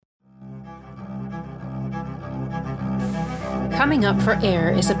Coming Up for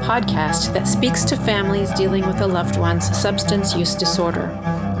Air is a podcast that speaks to families dealing with a loved one's substance use disorder.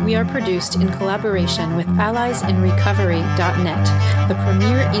 We are produced in collaboration with AlliesInRecovery.net, the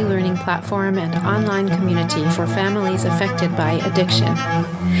premier e-learning platform and online community for families affected by addiction.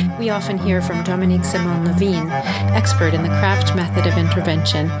 We often hear from Dominique Simon-Levine, expert in the Craft method of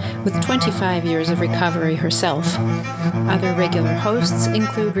intervention, with 25 years of recovery herself. Other regular hosts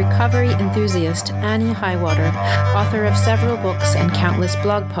include recovery enthusiast Annie Highwater, author of several books and countless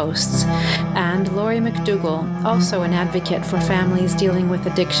blog posts, and Laurie McDougall, also an advocate for families dealing with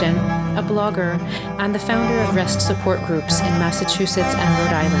addiction, a blogger, and the founder of REST support groups in Massachusetts and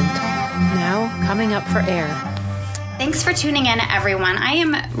Rhode Island. Now, Coming Up for Air. Thanks for tuning in, everyone. I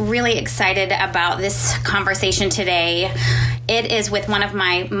am really excited about this conversation today. It is with one of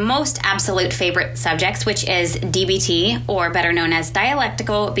my most absolute favorite subjects, which is DBT, or better known as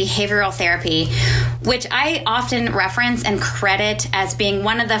dialectical behavioral therapy, which I often reference and credit as being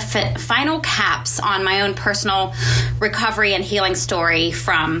one of the final caps on my own personal recovery and healing story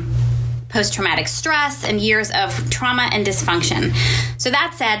from post-traumatic stress and years of trauma and dysfunction. So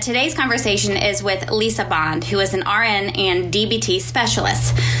that said, today's conversation is with Lisa Bond, who is an RN and DBT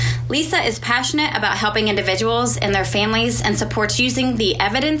specialist. Lisa is passionate about helping individuals and their families and supports using the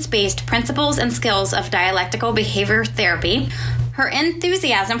evidence-based principles and skills of dialectical behavior therapy. Her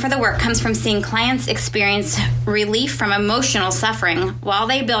enthusiasm for the work comes from seeing clients experience relief from emotional suffering while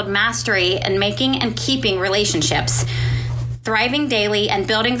they build mastery in making and keeping relationships, thriving daily and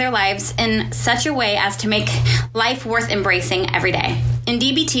building their lives in such a way as to make life worth embracing every day. In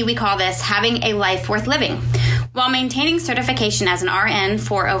DBT, we call this having a life worth living. While maintaining certification as an RN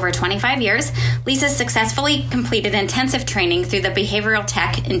for over 25 years, Lisa successfully completed intensive training through the behavioral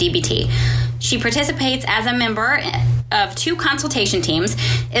tech in DBT. She participates as a member of 2 consultation teams,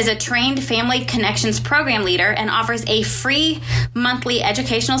 is a trained family connections program leader, and offers a free monthly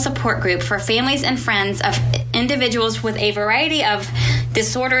educational support group for families and friends of individuals with a variety of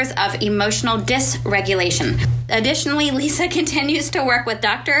disorders of emotional dysregulation. Additionally, Lisa continues to work with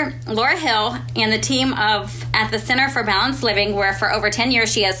Dr. Laura Hill and the team at the Center for Balanced Living, where for over 10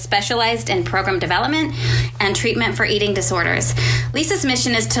 years she has specialized in program development and treatment for eating disorders. Lisa's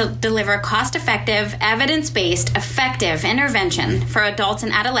mission is to deliver cost-effective, evidence-based, effective intervention for adults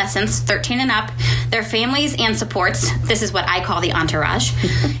and adolescents 13 and up, their families and supports, this is what I call the entourage,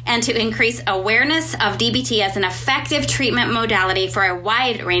 and to increase awareness of DBT as an effective treatment modality for a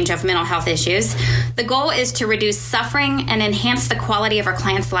wide range of mental health issues. The goal is to reduce suffering and enhance the quality of our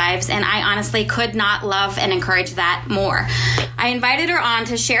clients' lives, and I honestly could not love and encourage that more. I invited her on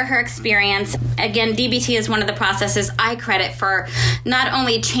to share her experience. Again, DBT is one of the processes I credit for not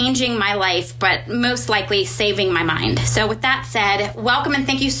only changing my life, but most likely saving my mind. So with that said, welcome and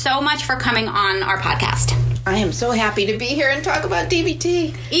thank you so much for coming on our podcast. I am so happy to be here and talk about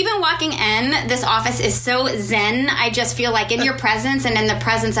DBT. Even walking in, this office is so zen. I just feel like in your presence and in the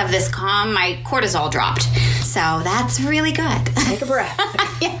presence of this calm, my cortisol dropped. So that's really good. Take a breath.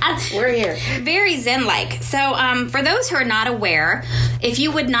 Yeah. We're here. Very zen-like. So for those who are not aware, if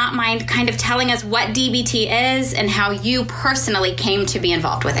you would not mind kind of telling us what DBT is and how you personally came to be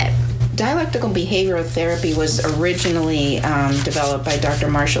involved with it. Dialectical behavioral therapy was originally developed by Dr.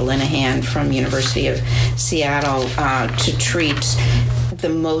 Marsha Linehan from University of Seattle to treat the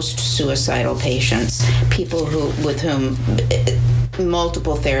most suicidal patients, people with whom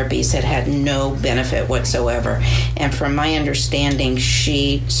multiple therapies had no benefit whatsoever. And from my understanding,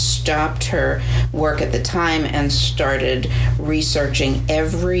 she stopped her work at the time and started researching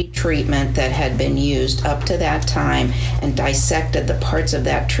every treatment that had been used up to that time and dissected the parts of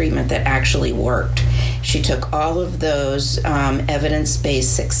that treatment that actually worked. She took all of those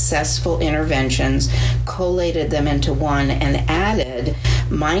evidence-based successful interventions, collated them into one, and added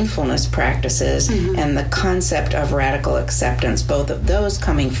mindfulness practices and the concept of radical acceptance, both of those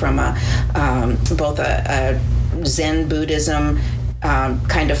coming from both a Zen Buddhism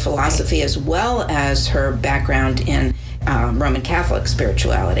kind of philosophy as well as her background in Roman Catholic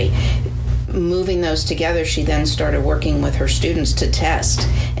spirituality. Moving those together, she then started working with her students to test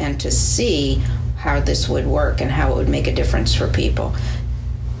and to see how this would work and how it would make a difference for people.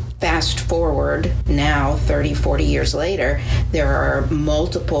 Fast forward now, 30, 40 years later, there are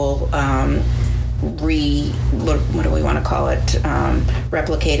multiple what do we want to call it,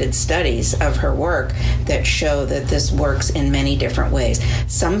 replicated studies of her work that show that this works in many different ways.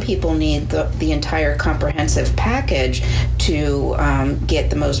 Some people need the entire comprehensive package to get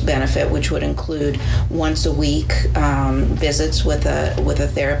the most benefit, which would include once a week visits with a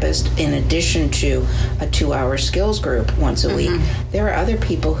therapist in addition to a 2-hour skills group once a week. There are other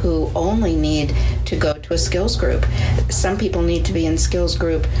people who only need to go to a skills group. Some people need to be in skills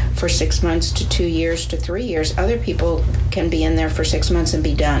group for 6 months to 2 years to 3 years. Other people can be in there for 6 months and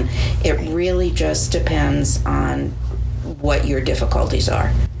be done. It really just depends on what your difficulties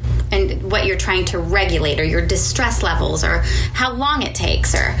are. And what you're trying to regulate, or your distress levels, or how long it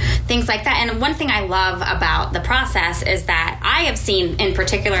takes, or things like that. And one thing I love about the process is that I have seen, in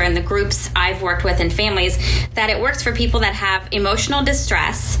particular in the groups I've worked with in families, that it works for people that have emotional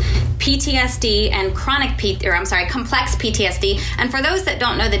distress, PTSD, and complex PTSD. And for those that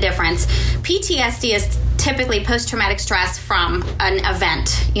don't know the difference, PTSD is typically post-traumatic stress from an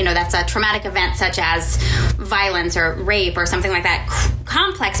event. That's a traumatic event such as violence or rape or something like that.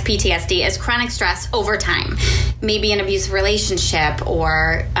 Complex PTSD is chronic stress over time, maybe an abusive relationship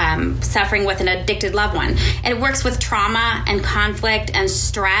or suffering with an addicted loved one. And it works with trauma and conflict and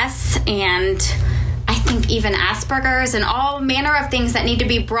stress, and I think even Asperger's, and all manner of things that need to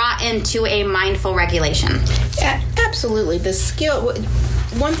be brought into a mindful regulation. Yeah, absolutely. The skill...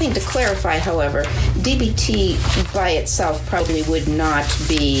 One thing to clarify, however, DBT by itself probably would not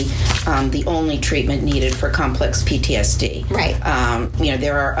be the only treatment needed for complex PTSD. Right.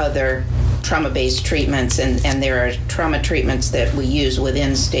 There are other trauma-based treatments, and there are trauma treatments that we use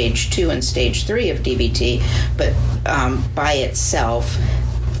within stage 2 and stage 3 of DBT, but by itself,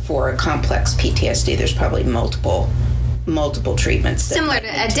 for complex PTSD, there's probably multiple treatments. Similar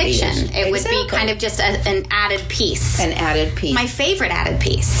to addiction. It would be kind of just an added piece. An added piece. My favorite added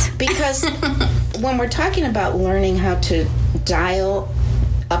piece. Because when we're talking about learning how to dial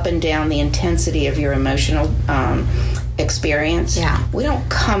up and down the intensity of your emotional experience, we don't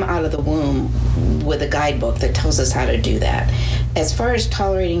come out of the womb with a guidebook that tells us how to do that. As far as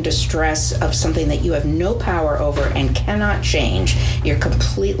tolerating distress of something that you have no power over and cannot change, you're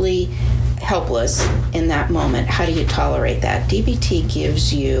completely helpless in that moment. How do you tolerate that? DBT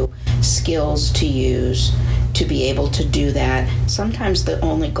gives you skills to use to be able to do that. Sometimes the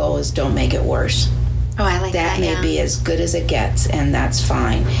only goal is don't make it worse. Oh, I like that. That may be as good as it gets, and that's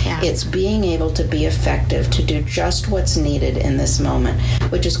fine. Yeah. It's being able to be effective, to do just what's needed in this moment,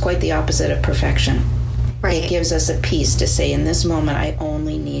 which is quite the opposite of perfection. Right. It gives us a peace to say, in this moment, I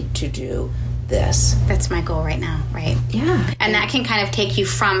only need to do this. That's my goal right now, right? Yeah. And that can kind of take you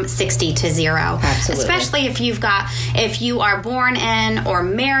from 60 to 0. Absolutely. Especially if you are born in or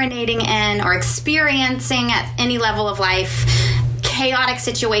marinating in or experiencing at any level of life chaotic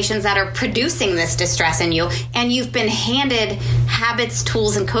situations that are producing this distress in you, and you've been handed habits,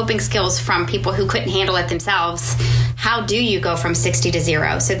 tools, and coping skills from people who couldn't handle it themselves. How do you go from 60 to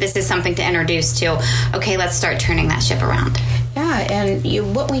 0? So this is something to introduce to, okay, let's start turning that ship around. Yeah,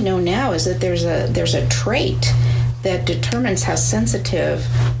 and what we know now is that there's a trait that determines how sensitive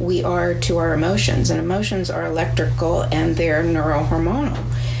we are to our emotions. And emotions are electrical and they're neurohormonal.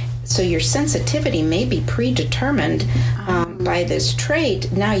 So your sensitivity may be predetermined by this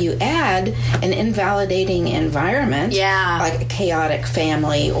trait. Now you add an invalidating environment, like a chaotic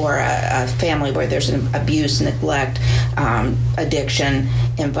family or a family where there's an abuse, neglect, addiction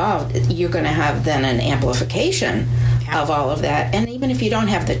involved. You're going to have then an amplification of all of that. And even if you don't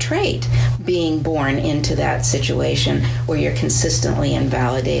have the trait, being born into that situation where you're consistently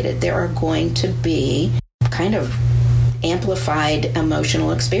invalidated, there are going to be kind of amplified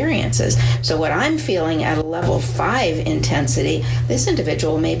emotional experiences. So what I'm feeling at a level 5 intensity, this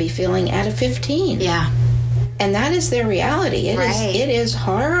individual may be feeling at a 15. Yeah. And that is their reality. It is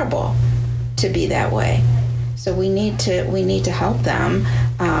horrible to be that way. So we need to help them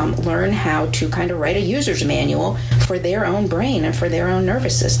learn how to kind of write a user's manual for their own brain and for their own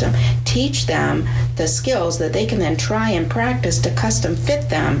nervous system. Teach them the skills that they can then try and practice to custom fit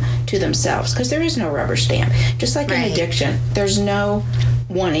them to themselves. Because there is no rubber stamp. Just like in addiction, there's no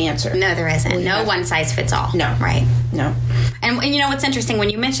one answer. No, there isn't. No one size fits all. No. Right. No. And you know what's interesting,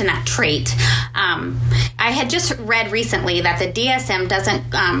 when you mention that trait, I had just read recently that the DSM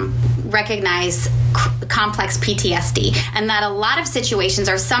doesn't recognize complex PTSD, and that a lot of situations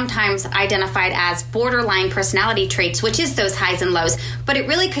are sometimes identified as borderline personality traits, which is those highs and lows, but it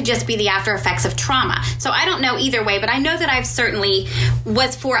really could just be the after effects of trauma. So I don't know either way, but I know that I've certainly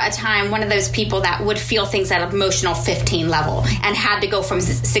was for a time one of those people that would feel things at emotional 15 level and had to go from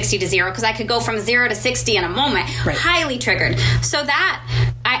 60 to 0, because I could go from 0 to 60 in a moment, highly triggered. So that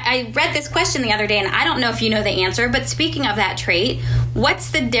I read this question the other day, and I don't know if you know the answer, but speaking of that trait,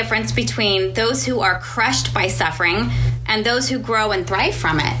 what's the difference between those who are crushed by suffering and those who grow and thrive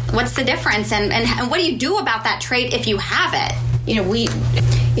from it? What's the difference, and what do you do about that trait if you have it?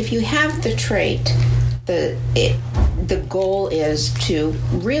 If you have the trait, the goal is to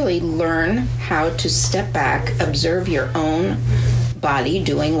really learn how to step back, observe your own body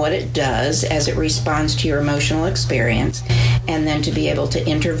doing what it does as it responds to your emotional experience, and then to be able to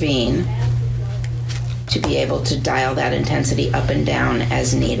intervene, to be able to dial that intensity up and down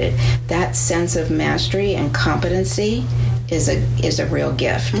as needed. That sense of mastery and competency is a real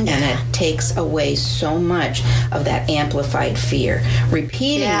gift, and it takes away so much of that amplified fear.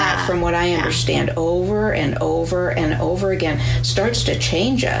 Repeating that, from what I understand, over and over and over again starts to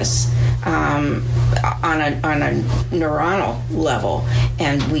change us on a neuronal level,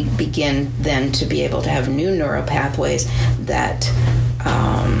 and we begin then to be able to have new neural pathways that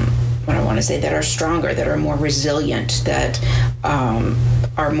what I want to say, that are stronger, that are more resilient, that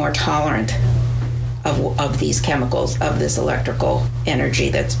are more tolerant of these chemicals, of this electrical energy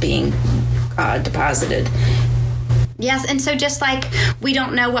that's being deposited. Yes, and so just like we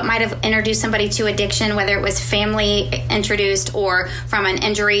don't know what might have introduced somebody to addiction, whether it was family introduced or from an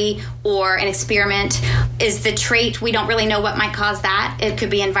injury or an experiment, is the trait, we don't really know what might cause that. It could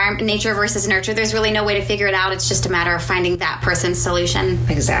be environment, nature versus nurture. There's really no way to figure it out. It's just a matter of finding that person's solution.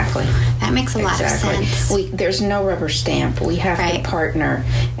 Exactly. That makes a lot of sense. There's no rubber stamp. We have to partner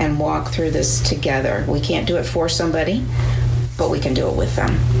and walk through this together. We can't do it for somebody, but we can do it with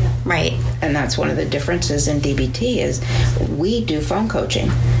them. Right. And that's one of the differences in DBT is we do phone coaching,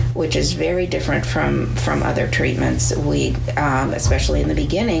 which is very different from other treatments. We, especially in the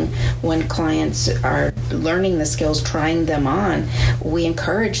beginning, when clients are learning the skills, trying them on, we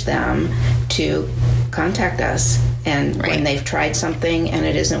encourage them to contact us. And when they've tried something and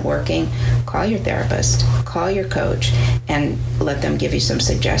it isn't working, call your therapist, call your coach, and let them give you some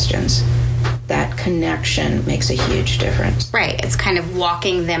suggestions. That connection makes a huge difference. Right. It's kind of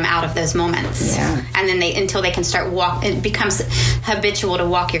walking them out of those moments. Yeah. And then until they can start it becomes habitual to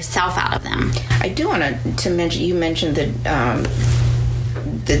walk yourself out of them. I do want to mention, you mentioned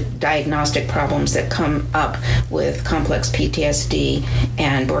the diagnostic problems that come up with complex PTSD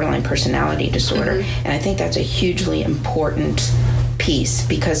and borderline personality disorder. Mm-hmm. And I think that's a hugely important piece,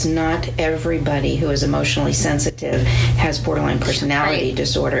 because not everybody who is emotionally sensitive has borderline personality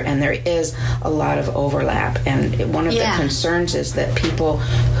disorder, and there is a lot of overlap. And one of the concerns is that people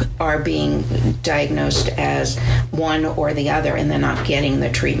are being diagnosed as one or the other, and they're not getting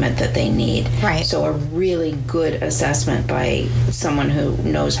the treatment that they need. Right. So a really good assessment by someone who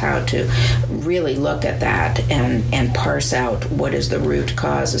knows how to really look at that and parse out what is the root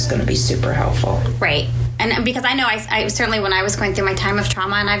cause is going to be super helpful. Right. And because I know I certainly, when I was going through my time of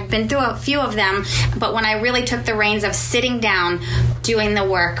trauma, and I've been through a few of them, but when I really took the reins of sitting down, doing the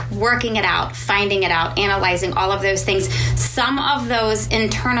work, working it out, finding it out, analyzing all of those things, some of those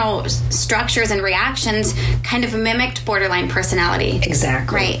internal structures and reactions kind of mimicked borderline personality.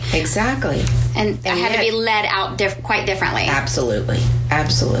 Exactly. Right. Exactly. And I had to be led out quite differently. Absolutely.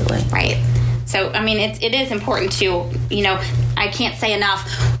 Absolutely. Right. So, I mean, it is important to, I can't say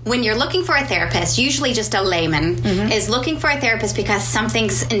enough, when you're looking for a therapist, usually just a layman is looking for a therapist because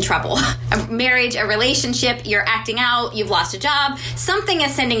something's in trouble. A marriage, a relationship, you're acting out, you've lost a job, something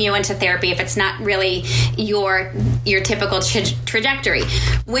is sending you into therapy if it's not really your typical trajectory.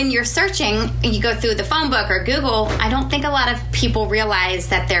 When you're searching, you go through the phone book or Google, I don't think a lot of people realize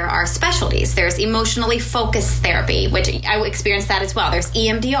that there are specialties. There's emotionally focused therapy, which I experienced that as well. There's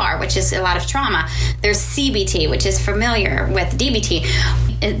EMDR, which is a lot of trauma. There's CBT, which is familiar with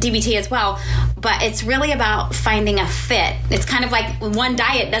DBT as well, but it's really about finding a fit. It's kind of like one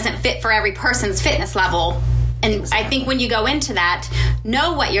diet doesn't fit for every person's fitness level. And I think when you go into that,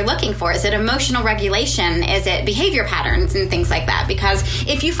 know what you're looking for. Is it emotional regulation? Is it behavior patterns and things like that? Because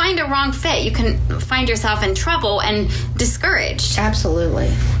if you find a wrong fit, you can find yourself in trouble and discouraged.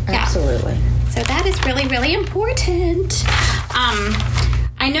 Absolutely. Absolutely. Yeah. So that is really, really important.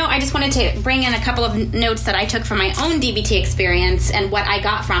 I know I just wanted to bring in a couple of notes that I took from my own DBT experience and what I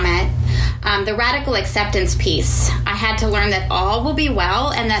got from it. The radical acceptance piece. I had to learn that all will be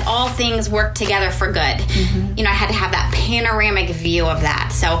well and that all things work together for good. Mm-hmm. I had to have that panoramic view of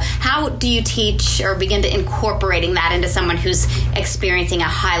that. So how do you teach or begin to incorporating that into someone who's experiencing a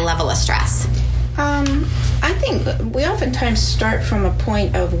high level of stress? I think we oftentimes start from a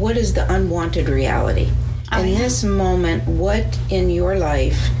point of what is the unwanted reality. In this moment, what in your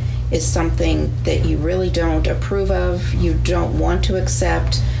life is something that you really don't approve of, you don't want to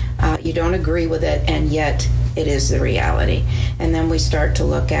accept, you don't agree with it, and yet It is the reality. And then we start to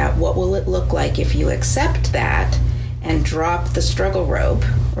look at what will it look like if you accept that and drop the struggle rope,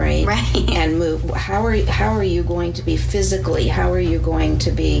 right? And move. How are you going to be physically? How are you going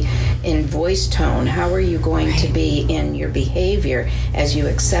to be in voice tone? How are you going to be in your behavior as you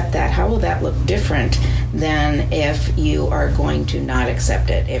accept that? How will that look different than if you are going to not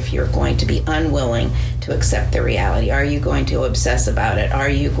accept it? If you're going to be unwilling to accept the reality? Are you going to obsess about it? Are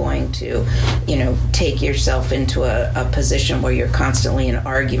you going to, take yourself into a position where you're constantly in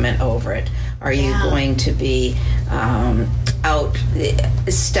argument over it? Are you going to be out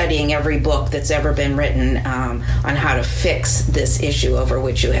studying every book that's ever been written on how to fix this issue over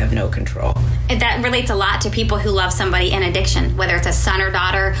which you have no control? And that relates a lot to people who love somebody in addiction, whether it's a son or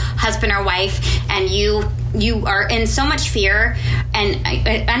daughter, husband or wife, and you are in so much fear. And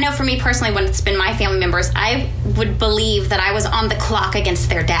I know for me personally, when it's been my family members, I would believe that I was on the clock against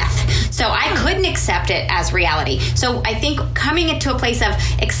their death. So I couldn't accept it as reality. So I think coming into a place of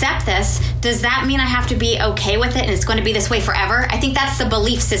accept this, does that mean I have to be okay with it and it's going to be this way forever? I think that's the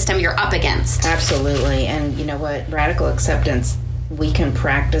belief system you're up against. Absolutely. And you know what? Radical acceptance, we can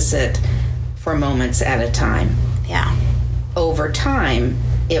practice it for moments at a time. Yeah. Over time,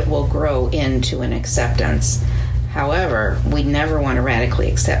 it will grow into an acceptance. However, we never want to radically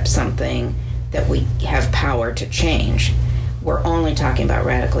accept something that we have power to change. We're only talking about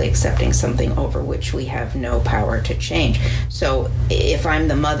radically accepting something over which we have no power to change. So if I'm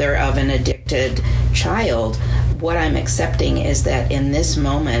the mother of an addicted child, what I'm accepting is that in this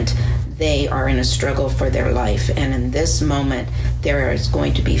moment, they are in a struggle for their life. And in this moment, there is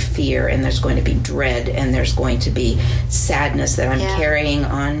going to be fear, and there's going to be dread, and there's going to be sadness that I'm carrying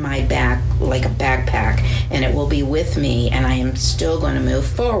on my back like a backpack, and it will be with me, and I am still going to move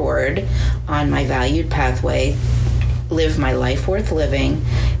forward on my valued pathway, live my life worth living,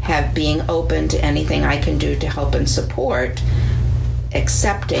 being open to anything I can do to help and support,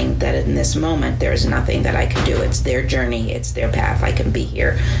 accepting that in this moment there is nothing that I can do. It's their journey, it's their path. I can be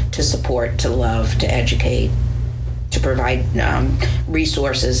here to support, to love, to educate, to provide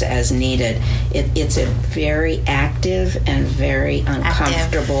resources as needed. It's a very active and very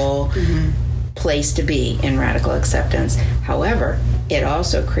uncomfortable place to be in radical acceptance. However, it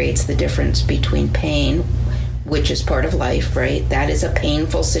also creates the difference between pain, which is part of life, right? That is a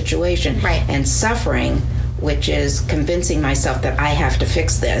painful situation. Right. And suffering, which is convincing myself that I have to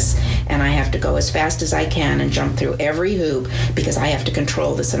fix this and I have to go as fast as I can and jump through every hoop because I have to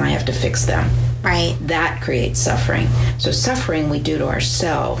control this and I have to fix them. Right. That creates suffering. So suffering we do to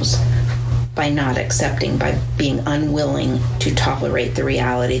ourselves by not accepting, by being unwilling to tolerate the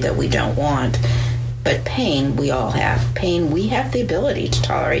reality that we don't want. But pain, we all have. Pain, we have the ability to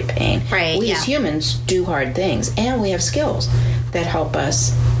tolerate pain. Right, we as humans do hard things, and we have skills that help us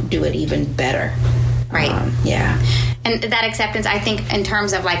do it even better. Right. And that acceptance, I think, in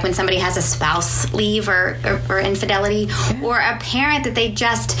terms of like when somebody has a spouse leave or infidelity, or a parent that they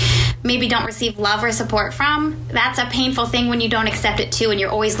just maybe don't receive love or support from, that's a painful thing when you don't accept it too, and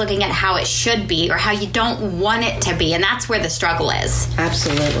you're always looking at how it should be or how you don't want it to be, and that's where the struggle is.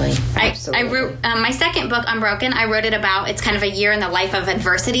 Absolutely. I wrote my second book, Unbroken. I wrote it about, it's kind of a year in the life of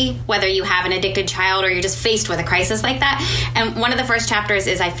adversity, whether you have an addicted child or you're just faced with a crisis like that. And one of the first chapters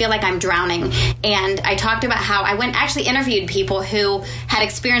is I feel like I'm drowning, and I talked about how I actually interviewed people who had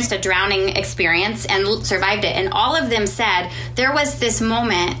experienced a drowning experience and survived it, and all of them said there was this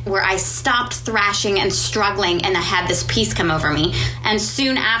moment where I stopped thrashing and struggling and I had this peace come over me, and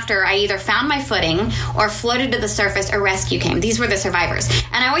soon after I either found my footing or floated to the surface or rescue came. These were the survivors.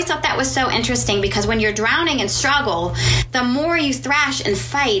 And I always thought that was so interesting, because when you're drowning and struggle, the more you thrash and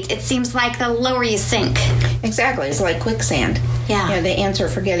fight, it seems like the lower you sink. Exactly. It's like quicksand. Yeah. The answer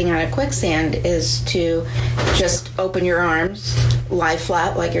for getting out of quicksand is to just open your arms, lie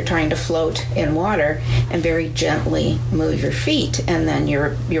flat like you're trying to float in water, and very gently move your feet, and then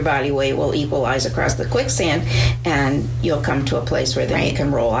your body weight will equalize across the quicksand, and you'll come to a place where then you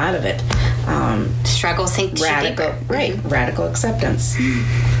can roll out of it. Struggle, sink radical, deeper. Right, radical acceptance.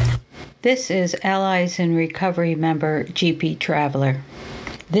 This is Allies in Recovery member GP Traveler.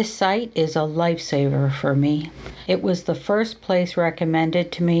 This site is a lifesaver for me. It was the first place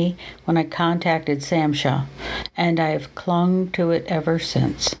recommended to me when I contacted SAMHSA, and I've clung to it ever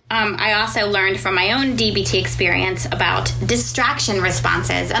since. I also learned from my own DBT experience about distraction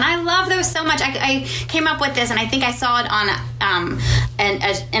responses, and I love those so much. I came up with this, and I think I saw it on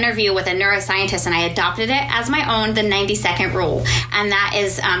an interview with a neuroscientist, and I adopted it as my own, the 90-second rule. And that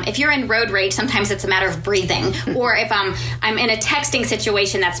is, if you're in road rage, sometimes it's a matter of breathing. Or if I'm in a texting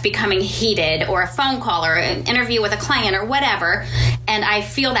situation that's becoming heated, or a phone call, or an interview with a client, or whatever, and I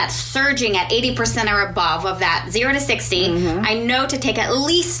feel that surging at 80% or above of that 0 to 60, I know to take at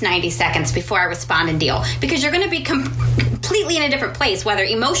least 90 seconds before I respond and deal. Because you're going to be completely in a different place, whether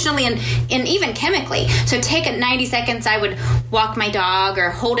emotionally and even chemically. So take 90 seconds. I would walk my dog or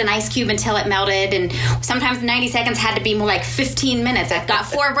hold an ice cube until it melted. And sometimes 90 seconds had to be more like 15 minutes. I've got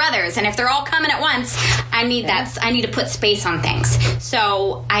 4 brothers, and if they're all coming at once, I need I need to put space on things.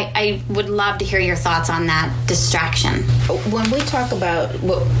 So I would love to hear your thoughts on that distraction. When we talk about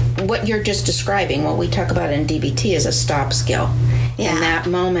what you're just describing, what we talk about in DBT is a stop skill. In that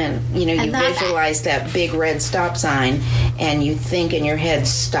moment, you visualize that big red stop sign, and you think in your head,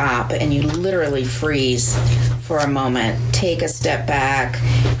 stop, and you literally freeze for a moment. Take a step back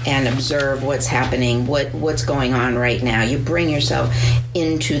and observe what's happening, what's going on right now. You bring yourself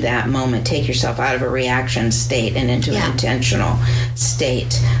into that moment. Take yourself out of a reaction state and into an intentional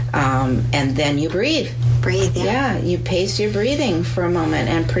state. And then you breathe. Breathe, you pace your breathing for a moment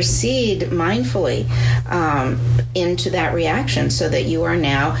and proceed mindfully into that reaction, so that you are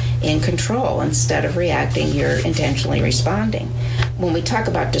now in control. Instead of reacting, you're intentionally responding. When we talk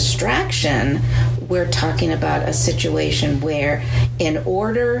about distraction, we're talking about a situation where, in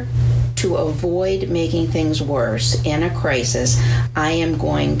order to avoid making things worse in a crisis, I am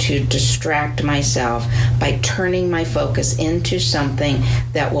going to distract myself by turning my focus into something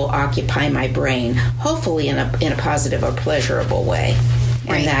that will occupy my brain, hopefully in a positive or pleasurable way.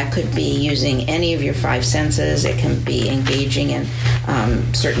 And that could be using any of your 5 senses. It can be engaging in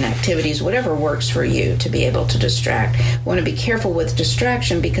certain activities, whatever works for you to be able to distract. Want to be careful with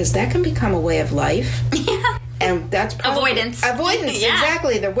distraction, because that can become a way of life. And that's avoidance. Avoidance,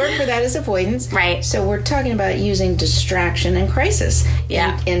 exactly. The word for that is avoidance. Right. So we're talking about using distraction in crisis.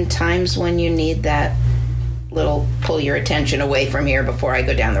 In times when you need that little pull your attention away from here before I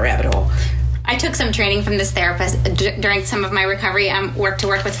go down the rabbit hole. I took some training from this therapist during some of my recovery work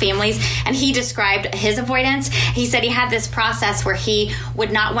with families, and he described his avoidance. He said he had this process where he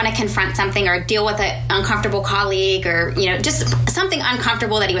would not want to confront something or deal with an uncomfortable colleague, or just something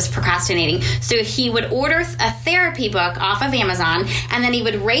uncomfortable that he was procrastinating. So he would order a therapy book off of Amazon, and then he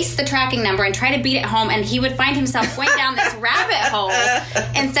would race the tracking number and try to beat it home, and he would find himself going down this rabbit hole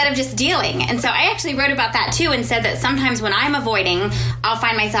instead of just dealing. And so I actually wrote about that too, and said that sometimes when I'm avoiding, I'll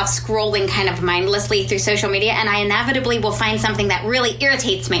find myself scrolling kind of mindlessly through social media, and I inevitably will find something that really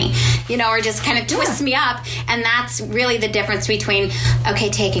irritates me, or just kind of twists me up. And that's really the difference between,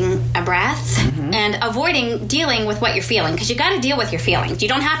 taking a breath and avoiding dealing with what you're feeling, because you got to deal with your feelings. You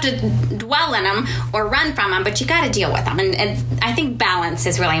don't have to dwell in them or run from them, but you got to deal with them. And I think balance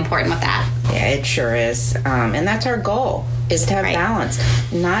is really important with that. Yeah, it sure is. And that's our goal, is to have balance.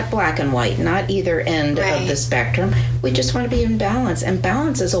 Not black and white, not either end of the spectrum. We just want to be in balance. And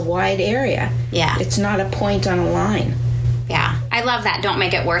balance is a wide area. Yeah. It's not a point on a line. Yeah. I love that don't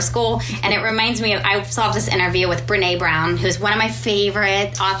make it worse goal. And it reminds me of, I saw this interview with Brene Brown, who's one of my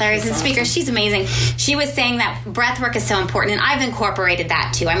favorite authors and speakers. Awesome. She's amazing. She was saying that breath work is so important, and I've incorporated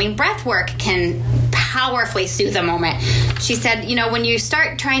that too. I mean, breath work can powerfully soothe a moment. She said, when you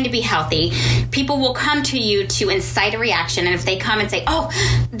start trying to be healthy, people will come to you to incite a reaction. And if they come and say, oh,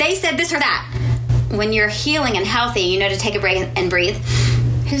 they said this or that, when you're healing and healthy, to take a break and breathe.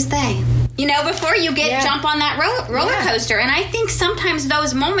 Who's they? Before you jump on that roller coaster. And I think sometimes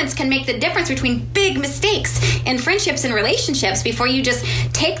those moments can make the difference between big mistakes in friendships and relationships, before you just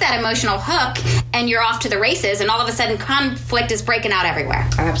take that emotional hook and you're off to the races, and all of a sudden conflict is breaking out everywhere.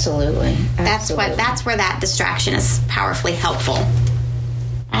 Absolutely. That's where that distraction is powerfully helpful.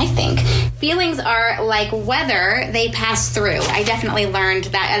 I think feelings are like weather; they pass through. I definitely learned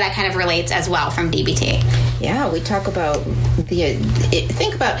that kind of relates as well from DBT. Yeah, we talk about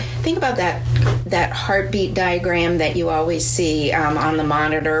think about that heartbeat diagram that you always see on the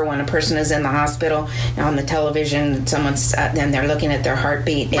monitor when a person is in the hospital. On the television, someone's and they're looking at their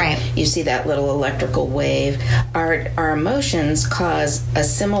heartbeat. Right. You see that little electrical wave. Our emotions cause a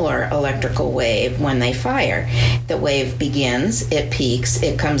similar electrical wave when they fire. The wave begins, it peaks,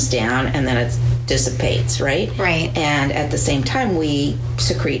 it comes down, and then it dissipates, right? Right. And at the same time, we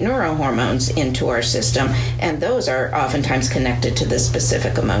secrete neurohormones into our system, and those are oftentimes connected to this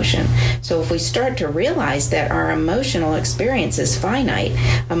specific emotion. So if we start to realize that our emotional experience is finite,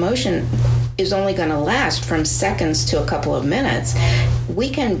 emotion is only going to last from seconds to a couple of minutes, we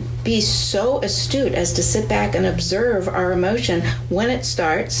can be so astute as to sit back and observe our emotion when it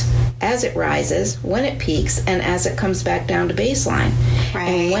starts, as it rises, when it peaks, and as it comes back down to baseline. Right.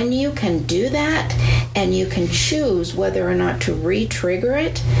 And when you can do that and you can choose whether or not to re-trigger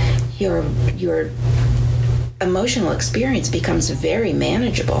it, your emotional experience becomes very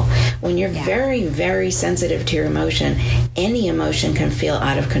manageable. When you're very, very sensitive to your emotion, any emotion can feel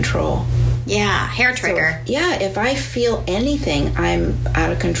out of control. Yeah, hair trigger. So, if I feel anything, I'm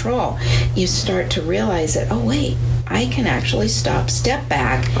out of control. You start to realize that, oh, wait, I can actually step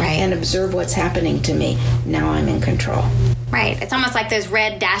back, and observe what's happening to me. Now I'm in control. Right. It's almost like those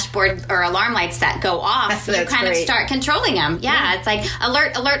red dashboard or alarm lights that go off. You kind of start controlling them. Yeah, it's like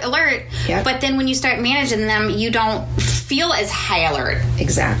alert, alert, alert. Yep. But then when you start managing them, you don't feel as high alert.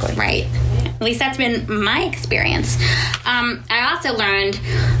 Exactly. Right. At least that's been my experience. I also learned,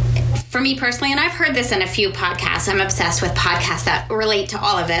 for me personally, and I've heard this in a few podcasts, I'm obsessed with podcasts that relate to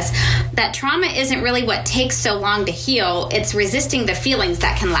all of this, that trauma isn't really what takes so long to heal. It's resisting the feelings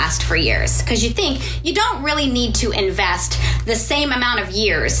that can last for years. Because you think you don't really need to invest the same amount of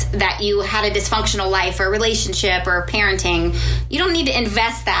years that you had a dysfunctional life or relationship or parenting. You don't need to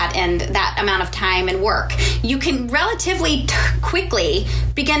invest that in that amount of time and work. You can relatively quickly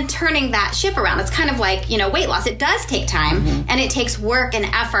begin turning that ship around. It's kind of like, weight loss. It does take time, and it takes work and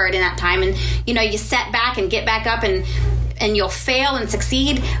effort in that time. And, you set back and get back up and you'll fail and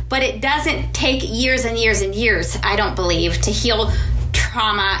succeed. But it doesn't take years and years and years, I don't believe, to heal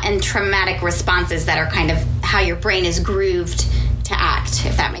trauma and traumatic responses that are kind of how your brain is grooved to act,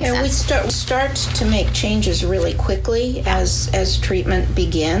 if that makes sense. We start to make changes really quickly as treatment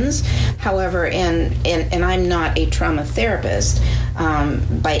begins. However, and I'm not a trauma therapist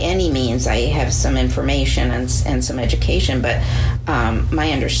by any means. I have some information and some education, but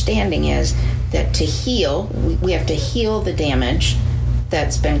my understanding is that to heal, we have to heal the damage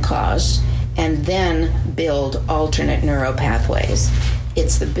that's been caused and then build alternate neural pathways.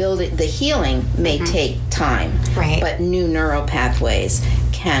 It's the healing may take time, but new neural pathways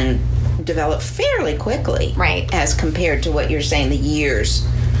can develop fairly quickly, as compared to what you're saying, the years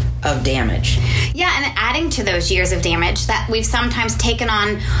of damage. Yeah, and adding to those years of damage that we've sometimes taken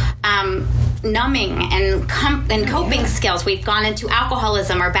on numbing and coping skills. We've gone into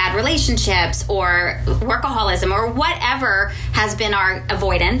alcoholism or bad relationships or workaholism or whatever has been our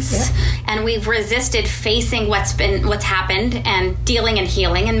avoidance, and we've resisted facing what's happened and dealing and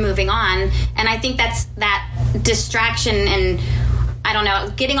healing and moving on. And I think that's that distraction and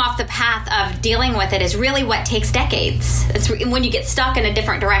getting off the path of dealing with it is really what takes decades. It's when you get stuck in a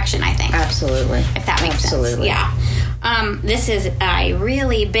different direction, I think. Absolutely. If that makes sense. Yeah. This is a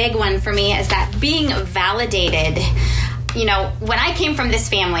really big one for me, is that being validated. When I came from this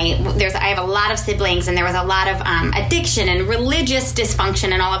family, I have a lot of siblings, and there was a lot of addiction and religious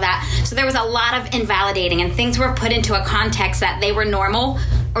dysfunction and all of that. So there was a lot of invalidating, and things were put into a context that they were normal,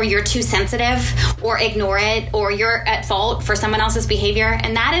 or you're too sensitive, or ignore it, or you're at fault for someone else's behavior.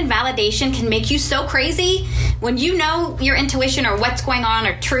 And that invalidation can make you so crazy when you know your intuition or what's going on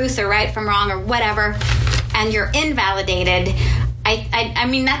or truth or right from wrong or whatever, and you're invalidated. I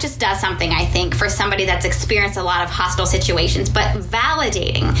mean, that just does something, I think, for somebody that's experienced a lot of hostile situations. But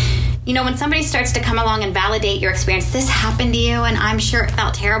validating, when somebody starts to come along and validate your experience, this happened to you and I'm sure it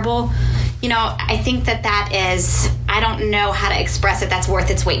felt terrible. I think that is, I don't know how to express it. That's worth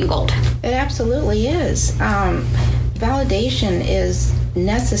its weight in gold. It absolutely is. Validation is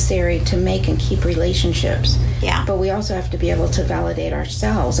necessary to make and keep relationships. Yeah. But we also have to be able to validate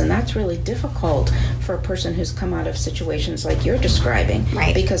ourselves, and that's really difficult for a person who's come out of situations like you're describing.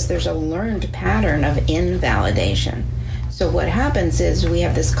 Right. Because there's a learned pattern of invalidation. So what happens is we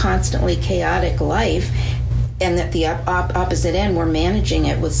have this constantly chaotic life, and at the opposite end, we're managing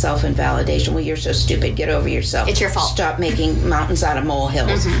it with self-invalidation. Well, you're so stupid. Get over yourself. It's your fault. Stop making mountains out of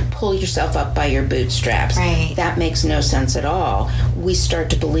molehills. Pull yourself up by your bootstraps. Right. That makes no sense at all. We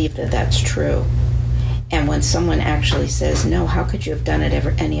start to believe that that's true. And when someone actually says, no, how could you have done it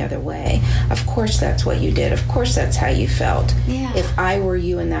any other way? Of course that's what you did. Of course that's how you felt. Yeah. If I were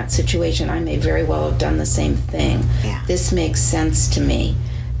you in that situation, I may very well have done the same thing. Yeah. This makes sense to me.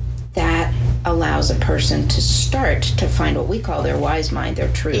 That allows a person to start to find what we call their wise mind,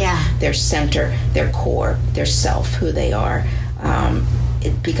 their truth, their center, their core, their self, who they are.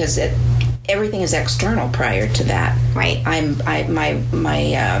 Because everything is external prior to that. Right.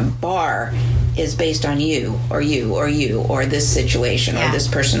 My bar is based on you or this situation or this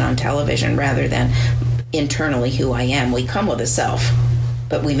person on television, rather than internally who I am. We come with a self,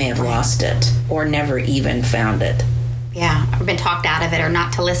 but we may have lost it or never even found it. or been talked out of it or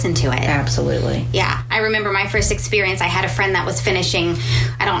not to listen to it. Absolutely. Yeah. I remember my first experience. I had a friend that was finishing,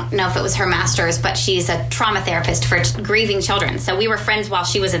 I don't know if it was her master's, but she's a trauma therapist for grieving children. So we were friends while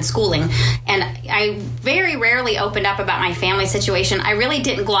she was in schooling. And I very rarely opened up about my family situation. I really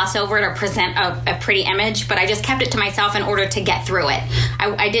didn't gloss over it or present a pretty image, but I just kept it to myself in order to get through it.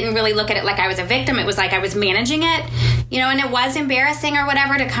 I didn't really look at it like I was a victim. It was like I was managing it, and it was embarrassing or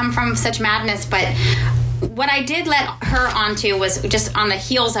whatever to come from such madness. But what I did let her onto was just on the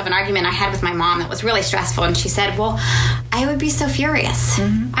heels of an argument I had with my mom that was really stressful. And she said, well, I would be so furious.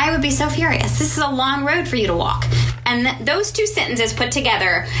 Mm-hmm. I would be so furious. This is a long road for you to walk. And those two sentences put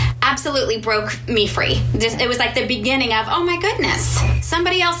together absolutely broke me free. It was like the beginning of, oh my goodness,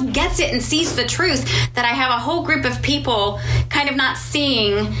 somebody else gets it and sees the truth, that I have a whole group of people kind of not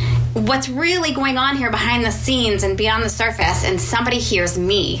seeing what's really going on here behind the scenes and beyond the surface, and somebody hears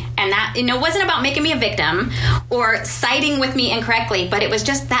me. And that, wasn't about making me a victim or siding with me incorrectly, but it was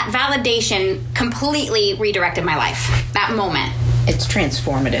just that validation completely redirected my life, that moment. It's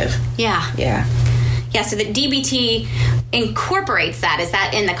transformative. Yeah, so the DBT incorporates that. Is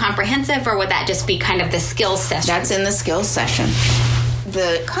that in the comprehensive, or would that just be kind of the skills session? That's in the skills session.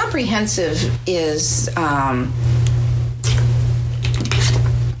 The comprehensive is, I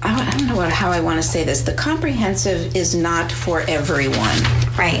don't know how I want to say this. The comprehensive is not for everyone.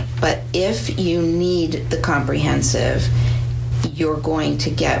 Right. But if you need the comprehensive, you're going to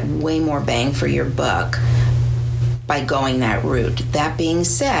get way more bang for your buck by going that route. That being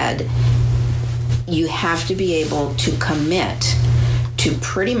said, you have to be able to commit to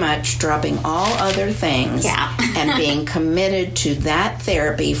pretty much dropping all other things and being committed to that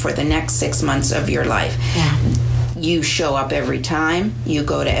therapy for the next 6 months of your life. Yeah. You show up every time, you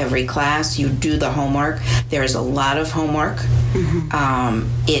go to every class, you do the homework. There's a lot of homework. Mm-hmm.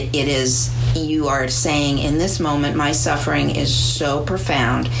 It is, you are saying, in this moment, my suffering is so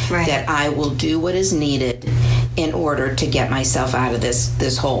profound that I will do what is needed in order to get myself out of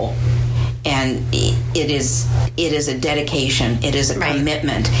this hole. And it is a dedication, it is a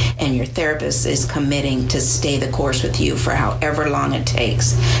commitment, and your therapist is committing to stay the course with you for however long it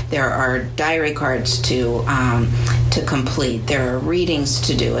takes. There are diary cards to complete. There are readings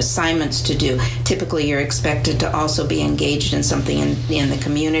to do, assignments to do. Typically, you're expected to also be engaged in something in the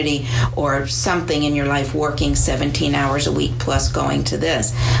community or something in your life, working 17 hours a week plus going to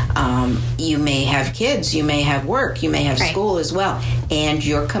this. You may have kids, you may have work, you may have school as well, and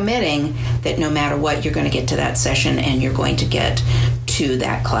you're committing that no matter what, you're going to get to that session and you're going to get to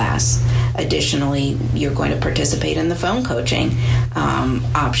that class. Additionally, you're going to participate in the phone coaching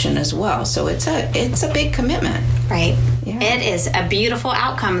option as well. So it's a big commitment. Right. Yeah. It is a beautiful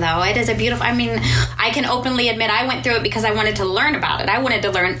outcome, though. It is a beautiful, I can openly admit I went through it because I wanted to learn about it. I wanted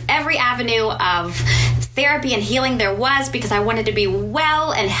to learn every avenue of therapy and healing there was, because I wanted to be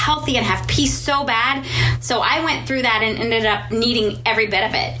well and healthy and have peace so bad. So I went through that and ended up needing every bit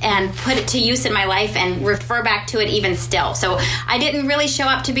of it and put it to use in my life and refer back to it even still. So I didn't really show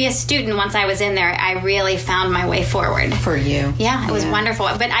up to be a student once I was in there. I really found my way forward. For you. Yeah, it was wonderful.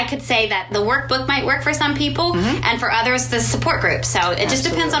 But I could say that the workbook might work for some people, and for others, the support group. So it just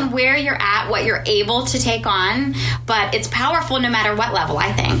depends on where you're at, what you're able to take on. But it's powerful no matter what level,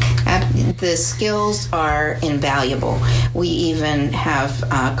 I think. The skills are invaluable. We even have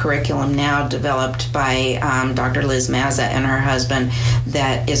a curriculum now developed by Dr. Liz Mazza and her husband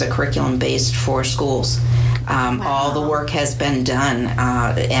that is a curriculum based for schools. All the work has been done,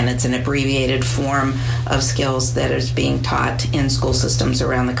 and it's an abbreviated form of skills that is being taught in school systems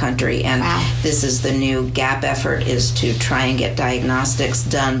around the country. And this is the new GAP effort, is to try and get diagnostics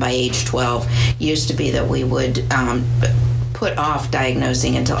done by age 12. Used to be that we would put off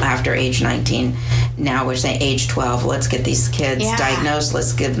diagnosing until after age 19. Now we're saying age 12, let's get these kids diagnosed,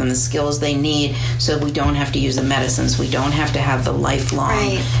 let's give them the skills they need so we don't have to use the medicines, we don't have to have the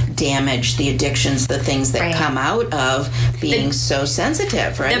lifelong damage, the addictions, the things that come out of being so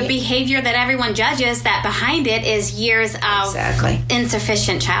sensitive, right? The behavior that everyone judges, that behind it is years of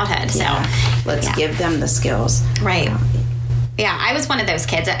insufficient childhood. So let's give them the skills. Right. Yeah, I was one of those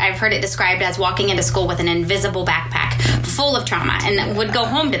kids. I've heard it described as walking into school with an invisible backpack full of trauma, and would go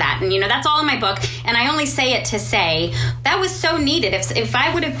home to that. And, that's all in my book. And I only say it to say that was so needed. If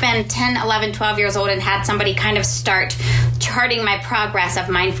I would have been 10, 11, 12 years old and had somebody kind of start charting my progress of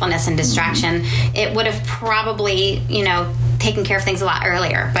mindfulness and distraction, it would have probably, taken care of things a lot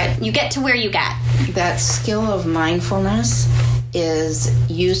earlier. But you get to where you get. That skill of mindfulness is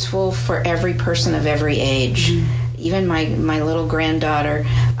useful for every person of every age. even my little granddaughter,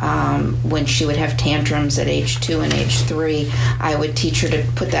 when she would have tantrums at age 2 and age 3, I would teach her to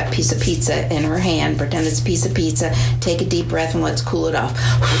put that piece of pizza in her hand, pretend it's a piece of pizza, take a deep breath, and let's cool it off.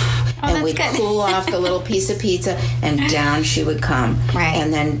 And we'd cool off the little piece of pizza, and down she would come. Right.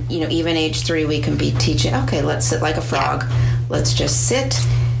 And then, even age 3, we can be teaching, okay, let's sit like a frog. Yeah. Let's just sit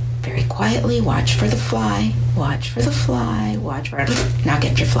very quietly, watch for the fly, watch for the fly, watch for it. Now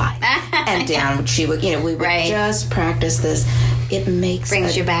get your fly. And down she would, we would just practice this. It makes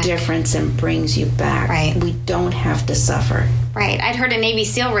a difference and brings you back. Right. We don't have to suffer. Right. I'd heard a Navy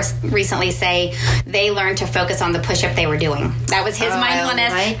SEAL recently say they learned to focus on the push-up they were doing. That was his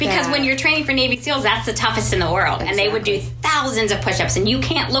mindfulness. Because when you're training for Navy SEALs, that's the toughest in the world. Exactly. And they would do thousands of push-ups. And you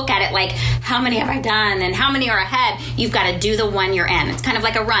can't look at it like, how many have I done and how many are ahead? You've got to do the one you're in. It's kind of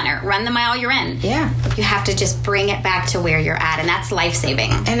like a runner. Run the mile you're in. Yeah. You have to just bring it back to where you're at. And that's life-saving.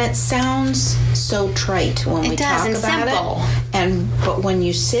 And it sounds so trite when we talk about it. But when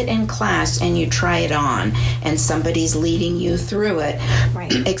you sit in class and you try it on and somebody's leading you through it,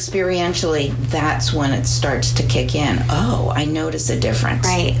 experientially, that's when it starts to kick in. Oh, I notice a difference.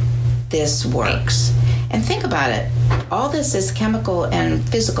 Right. This works. Right. And think about it. All this is chemical and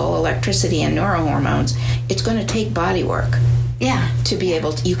physical, electricity and neurohormones. It's going to take body work. Yeah. To be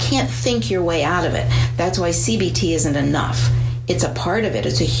able to, you can't think your way out of it. That's why CBT isn't enough. It's a part of it.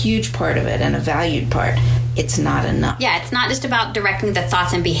 It's a huge part of it and a valued part. It's not enough. Yeah, it's not just about directing the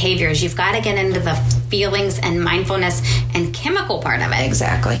thoughts and behaviors. You've got to get into the feelings and mindfulness and chemical part of it.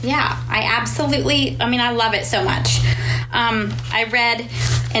 Exactly. Yeah, I love it so much. I read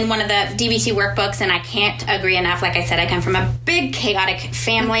in one of the DBT workbooks, and I can't agree enough. Like I said, I come from a big, chaotic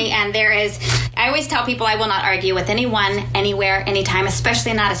family, and I always tell people I will not argue with anyone, anywhere, anytime,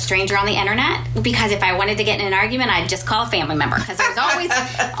 especially not a stranger on the internet, because if I wanted to get in an argument, I'd just call a family member, because there's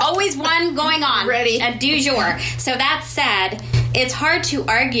always one going on. Ready. Du jour. So that said, it's hard to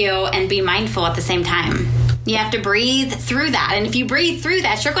argue and be mindful at the same time. You have to breathe through that. And if you breathe through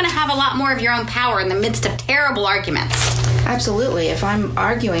that, you're going to have a lot more of your own power in the midst of terrible arguments. Absolutely. If I'm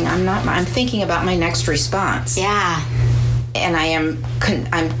arguing, I'm thinking about my next response. Yeah. And I'm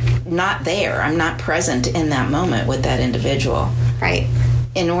not there. I'm not present in that moment with that individual. Right.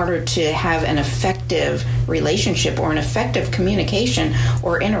 In order to have an effective relationship or an effective communication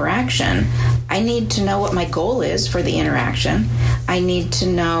or interaction, I need to know what my goal is for the interaction. I need to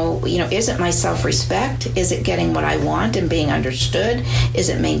know, is it my self-respect? Is it getting what I want and being understood? Is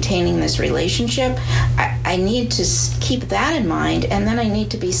it maintaining this relationship? I need to keep that in mind, and then I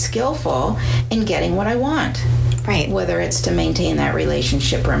need to be skillful in getting what I want. Right. Whether it's to maintain that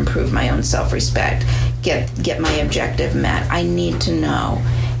relationship or improve my own self-respect, get my objective met. I need to know.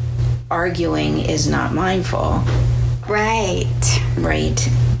 Arguing is not mindful. Right.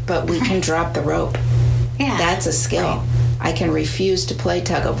 But we can drop the rope. Yeah. That's a skill. Right. I can refuse to play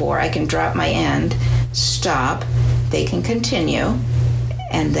tug of war. I can drop my end, stop. They can continue.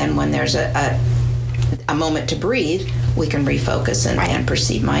 And then when there's a moment to breathe, we can refocus and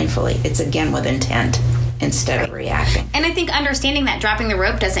proceed mindfully. It's again with intent instead of reacting. And I think understanding that dropping the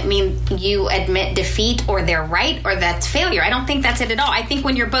rope doesn't mean you admit defeat or they're right or that's failure. I don't think that's it at all. I think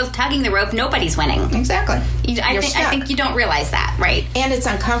when you're both tugging the rope, nobody's winning. Exactly. I think you don't realize that, right? And it's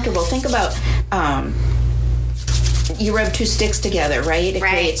uncomfortable. Think about you rub two sticks together, right? It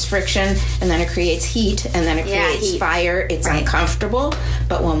creates friction, and then it creates heat, and then it creates fire. It's uncomfortable,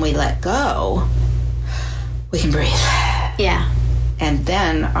 but when we let go, we can breathe. Yeah. And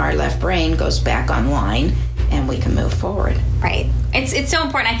then our left brain goes back online, and we can move forward. Right. It's so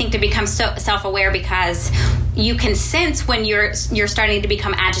important, I think, to become so self-aware, because you can sense when you're starting to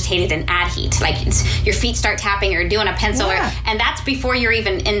become agitated and add heat. Like your feet start tapping, or doing a pencil, and that's before you're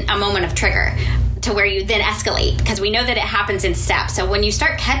even in a moment of trigger, to where you then escalate, because we know that it happens in steps. So when you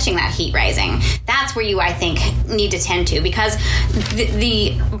start catching that heat rising, that's where you, I think, need to tend to, because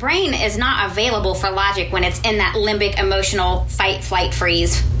the brain is not available for logic when it's in that limbic emotional fight, flight,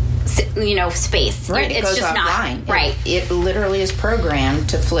 freeze, space. Right, it's goes just offline. Not right. It literally is programmed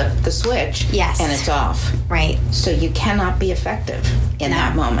to flip the switch. Yes, and it's off. Right. So you cannot be effective in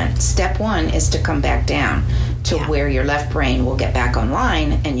that moment. Step one is to come back down to where your left brain will get back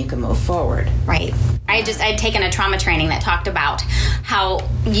online, and you can move forward. Right. I'd taken a trauma training that talked about how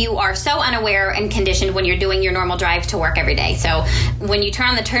you are so unaware and conditioned when you're doing your normal drive to work every day. So when you turn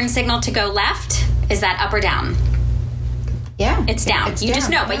on the turn signal to go left, is that up or down? Yeah. It's down. You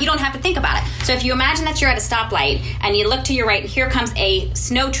just know, but you don't have to think about it. So if you imagine that you're at a stoplight and you look to your right and here comes a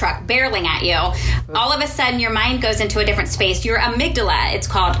snow truck barreling at you, all of a sudden your mind goes into a different space. Your amygdala, it's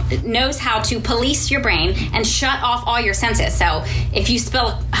called, knows how to police your brain and shut off all your senses. So if you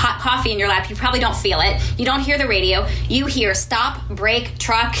spill hot coffee in your lap. You probably don't feel it. You don't hear the radio. You hear stop, brake,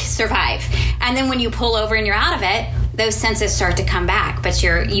 truck, survive. And then when you pull over and you're out of it, those senses start to come back, but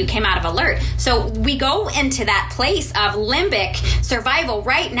you came out of alert. So we go into that place of limbic survival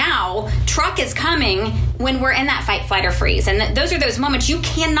right now. Truck is coming when we're in that fight, flight, or freeze. And those are those moments you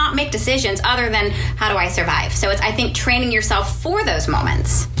cannot make decisions other than how do I survive? So it's, I think, training yourself for those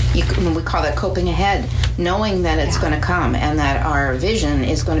moments. We call that coping ahead, knowing that it's going to come and that our vision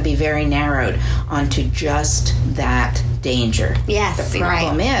is going to be very narrowed onto just that danger. Yes, the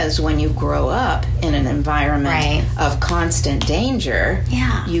problem is when you grow up in an environment of constant danger,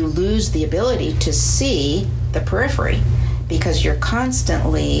 you lose the ability to see the periphery because you're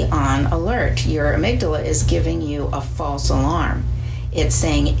constantly on alert. Your amygdala is giving you a false alarm. It's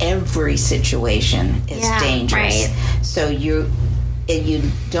saying every situation is dangerous. So you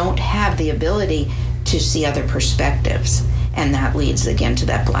don't have the ability to see other perspectives, and that leads again to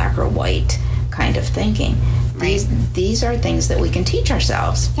that black or white kind of thinking. These are things that we can teach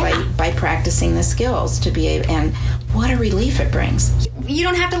ourselves by practicing the skills to be able, and what a relief it brings. You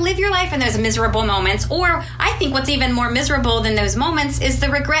don't have to live your life in those miserable moments. Or I think what's even more miserable than those moments is the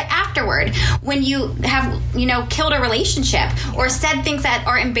regret afterward. When you have, killed a relationship or said things that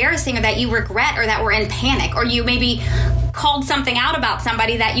are embarrassing or that you regret or that were in panic, or you maybe called something out about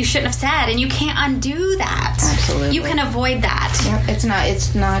somebody that you shouldn't have said, and you can't undo that. Absolutely. You can avoid that. Yeah,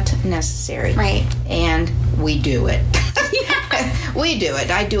 it's not necessary. Right. And we do it. We do it.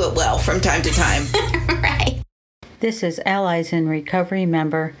 I do it well from time to time. Right. This is Allies in Recovery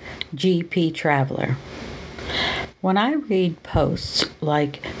member GP Traveler. When I read posts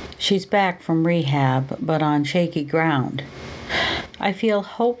like, she's back from rehab but on shaky ground, I feel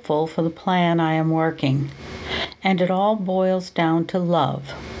hopeful for the plan I am working, and it all boils down to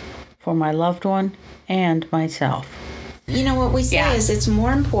love for my loved one and myself. What we say is it's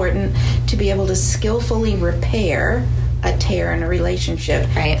more important to be able to skillfully repair a tear in a relationship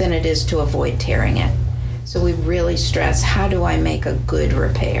than it is to avoid tearing it. So we really stress, how do I make a good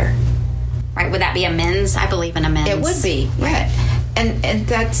repair? Right. Would that be amends? I believe in amends. It would be. Right. And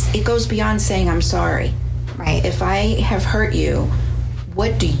it goes beyond saying I'm sorry. Right. If I have hurt you,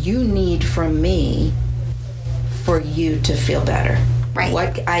 what do you need from me for you to feel better? Right.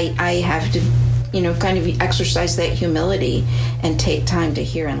 What I have to, kind of exercise that humility and take time to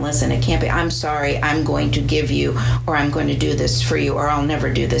hear and listen. It can't be, I'm sorry, I'm going to give you, or I'm going to do this for you, or I'll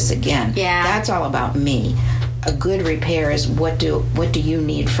never do this again. Yeah. That's all about me. A good repair is what do you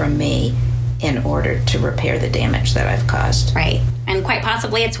need from me in order to repair the damage that I've caused. Right. And quite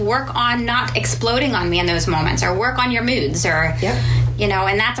possibly it's work on not exploding on me in those moments, or work on your moods, or,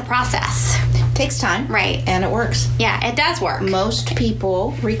 and that's a process. It takes time. Right. And it works. Yeah, it does work. Most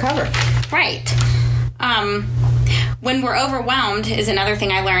people recover. Right. When we're overwhelmed is another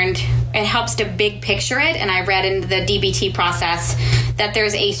thing I learned. It helps to big picture it, and I read in the DBT process that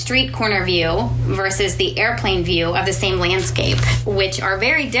there's a street corner view versus the airplane view of the same landscape, which are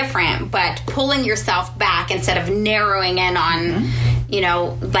very different, but pulling yourself back instead of narrowing in on,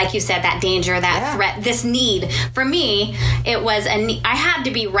 like you said, that danger, that threat, this need. For me, it was I had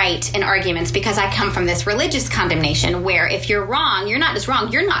to be right in arguments because I come from this religious condemnation where if you're wrong, you're not just wrong,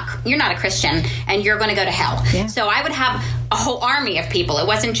 you're not a Christian and you're going to go to hell. Yeah. So I would have a whole army of people. It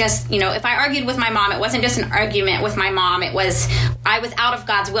wasn't just, if I argued with my mom, it wasn't just an argument with my mom. I was out of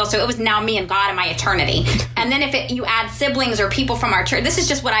God's will. So it was now me and God and my eternity. And then if you add siblings or people from our church, this is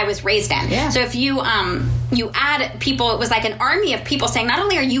just what I was raised in. Yeah. So if you add people, it was like an army of people saying, not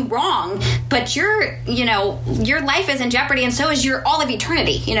only are you wrong, but your life is in jeopardy, and so is all of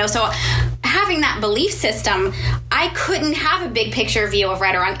eternity. So having that belief system, I couldn't have a big picture view of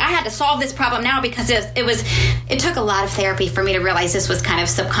right or wrong. I had to solve this problem now because it took a lot of therapy for me to realize this was kind of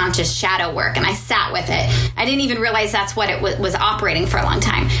subconscious shadow work, and I sat with it. I didn't even realize that's what it was operating for a long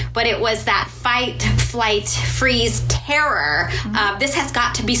time. But it was that fight, flight, freeze, terror. This has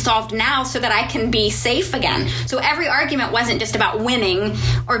got to be solved now so that I can be safe again. So every argument wasn't just about winning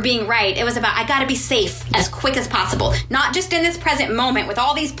or being right. It was about, I got to be safe as quick as possible. Not just in this present moment with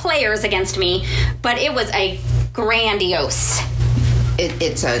all these players against me, but it was a grandiose.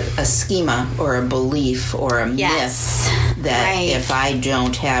 It's a schema or a belief or a myth that if I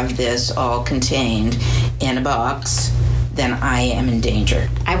don't have this all contained in a box, then I am in danger.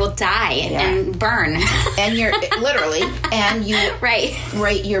 I will die and burn. And you're literally, and you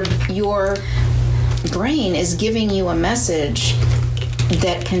your brain is giving you a message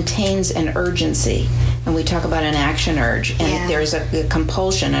that contains an urgency. And we talk about an action urge, and there's a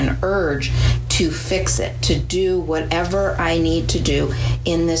compulsion, an urge to fix it, to do whatever I need to do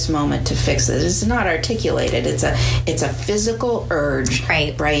in this moment to fix it. It's not articulated. It's a physical urge,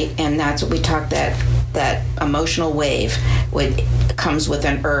 right? And that's what we talk, that emotional wave comes with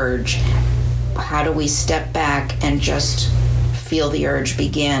an urge. How do we step back and just feel the urge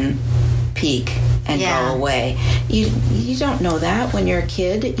begin, peak, and go away? You don't know that when you're a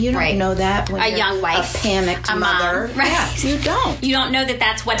kid. You don't know that when you're young wife, a panicked mother. Mom, right? Yeah, you don't. You don't know that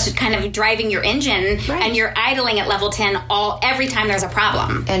that's what's kind of driving your engine, and you're idling at level 10 every time there's a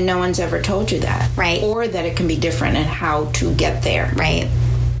problem. And no one's ever told you that, right? Or that it can be different and how to get there, right?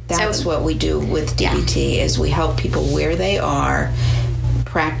 That's what we do with DBT. Is we help people where they are,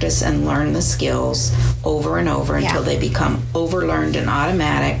 practice and learn the skills over and over until they become overlearned and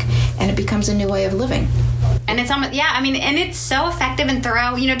automatic, and it becomes a new way of living. And it's almost, and it's so effective and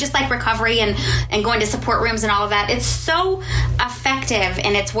thorough, just like recovery and going to support rooms and all of that. It's so effective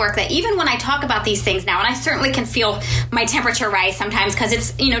in its work that even when I talk about these things now, and I certainly can feel my temperature rise sometimes because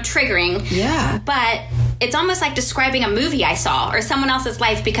it's, triggering. Yeah. But it's almost like describing a movie I saw or someone else's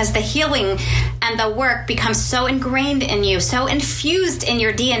life, because the healing and the work becomes so ingrained in you, so infused in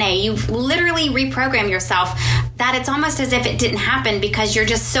your DNA. You literally reprogram yourself that it's almost as if it didn't happen because you're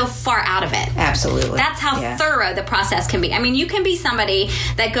just so far out of it. Absolutely. That's how thorough the process can be. I mean, you can be somebody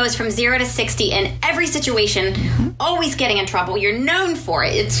that goes from 0 to 60 in every situation, always getting in trouble. You're known for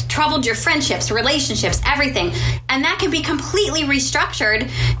it. It's troubled your friendships, relationships, everything. And that can be completely restructured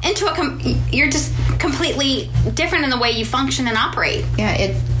into you're just completely different in the way you function and operate. Yeah,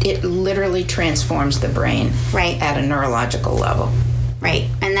 it literally transforms the brain at a neurological level. Right.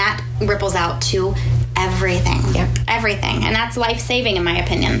 And that ripples out to everything. Yep. Everything. And that's life-saving, in my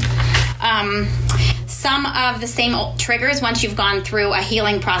opinion. Some of the same triggers, once you've gone through a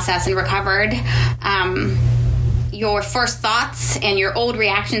healing process and recovered, your first thoughts and your old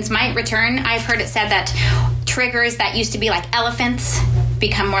reactions might return. I've heard it said that triggers that used to be like elephants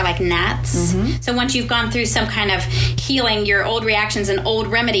become more like gnats. Mm-hmm. So once you've gone through some kind of healing, your old reactions and old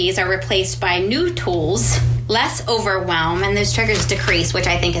remedies are replaced by new tools, less overwhelm, and those triggers decrease, which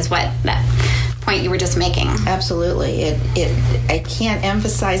I think is what that point you were just making. Absolutely. I can't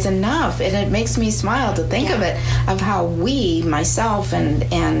emphasize enough, and it makes me smile to think of it, of how we, myself and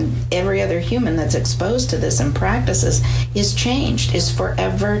every other human that's exposed to this and practices, is changed, is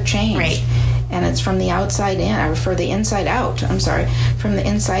forever changed. Right. And it's from the outside in, or from the inside out. From the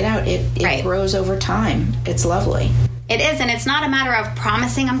inside out. It grows over time. It's lovely. It is, and it's not a matter of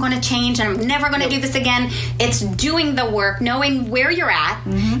promising I'm going to change and I'm never going to do this again. It's doing the work, knowing where you're at,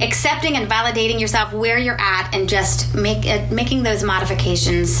 accepting and validating yourself where you're at, and just making those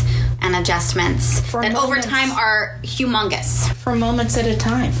modifications and adjustments that over time are humongous. For moments at a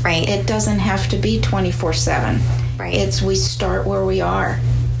time. Right. It doesn't have to be 24/7. Right. We start where we are,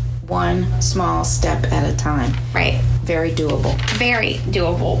 one small step at a time. Right. Very doable. Very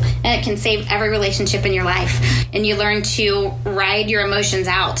doable. And it can save every relationship in your life. And you learn to ride your emotions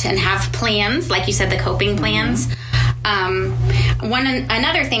out and have plans, like you said, the coping plans.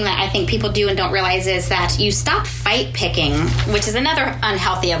 Another thing that I think people do and don't realize is that you stop fight picking, which is another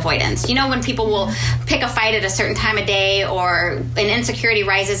unhealthy avoidance. When people will pick a fight at a certain time of day, or an insecurity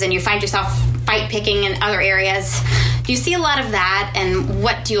rises and you find yourself fight picking in other areas. Do you see a lot of that, and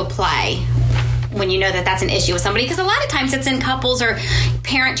what do you apply when you know that that's an issue with somebody? Because a lot of times it's in couples or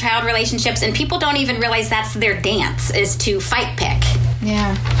parent-child relationships, and people don't even realize that's their dance, is to fight pick.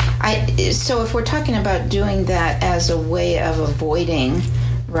 Yeah. So if we're talking about doing that as a way of avoiding,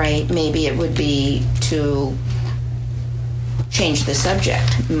 right, maybe it would be to change the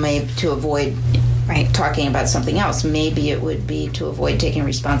subject, maybe to avoid talking about something else. Maybe it would be to avoid taking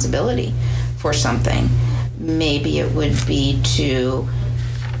responsibility for something. Maybe it would be to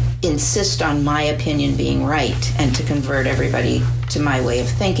insist on my opinion being right and to convert everybody to my way of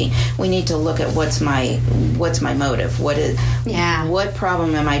thinking. We need to look at what's my motive. What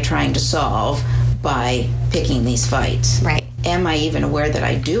problem am I trying to solve by picking these fights? Right. Am I even aware that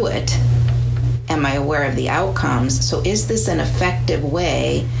I do it? Am I aware of the outcomes? So is this an effective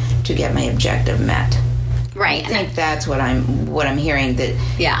way to get my objective met? Right. I think that's what I'm hearing, that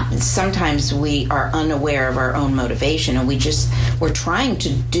sometimes we are unaware of our own motivation, and we're trying to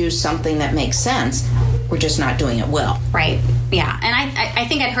do something that makes sense. We're just not doing it well. Right. Yeah. And I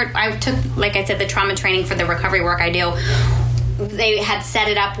think I took, like I said, the trauma training for the recovery work I do. They had set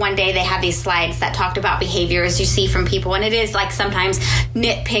it up one day. They had these slides that talked about behaviors you see from people, and it is like sometimes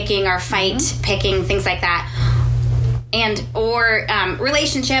nitpicking or fight picking, things like that. or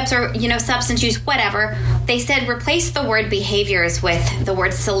relationships or, substance use, whatever, they said replace the word behaviors with the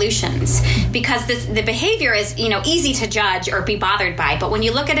word solutions, because the behavior is, easy to judge or be bothered by. But when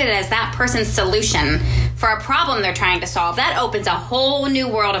you look at it as that person's solution for a problem they're trying to solve, that opens a whole new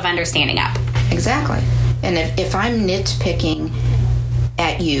world of understanding up. Exactly. And if I'm nitpicking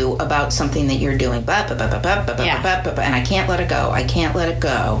at you about something that you're doing, and I can't let it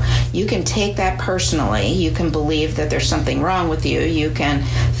go, you can take that personally. You can believe that there's something wrong with you. You can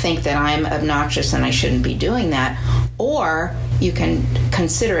think that I'm obnoxious and I shouldn't be doing that. Or you can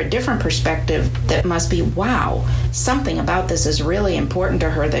consider a different perspective that must be, wow, something about this is really important to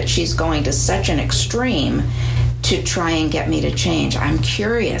her that she's going to such an extreme to try and get me to change. I'm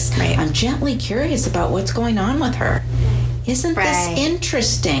curious. Right. I'm gently curious about what's going on with her. Isn't this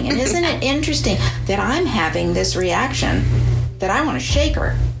interesting? And isn't it interesting that I'm having this reaction, that I want to shake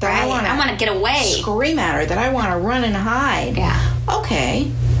her, that I want to get away, scream at her, that I want to run and hide? Yeah.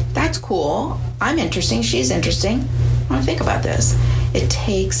 Okay, that's cool. I'm interesting. She's interesting. I want to think about this. It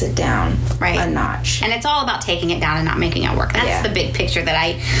takes it down a notch. And it's all about taking it down and not making it work. That's the big picture that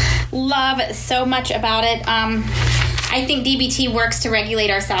I love so much about it. I think DBT works to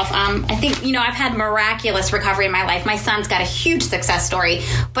regulate ourselves. I think, I've had miraculous recovery in my life. My son's got a huge success story,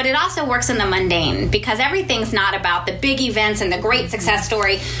 but it also works in the mundane, because everything's not about the big events and the great success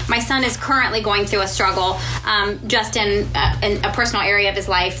story. My son is currently going through a struggle just in a personal area of his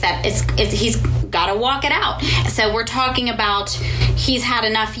life that he's got to walk it out. So we're talking about he's had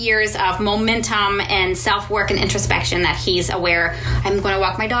enough years of momentum and self-work and introspection that he's aware, I'm going to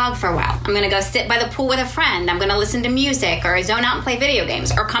walk my dog for a while. I'm going to go sit by the pool with a friend. I'm going to listen to music or zone out and play video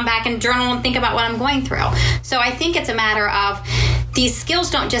games or come back and journal and think about what I'm going through. So I think it's a matter of these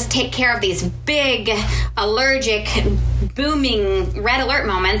skills don't just take care of these big, allergic, booming red alert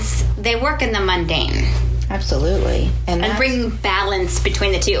moments. They work in the mundane. Absolutely. And bring balance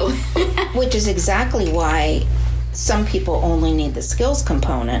between the two. Which is exactly why some people only need the skills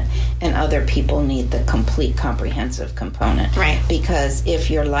component and other people need the complete comprehensive component. Right. Because if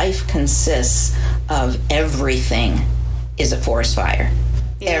your life consists of everything is a forest fire.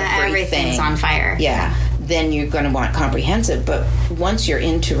 Everything's on fire. Yeah. Then you're going to want comprehensive. But once you're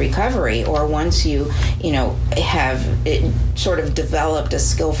into recovery, or once you have it sort of developed a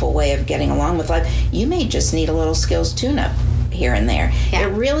skillful way of getting along with life, you may just need a little skills tune-up here and there. Yeah.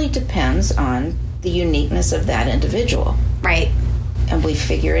 It really depends on the uniqueness of that individual. Right. And we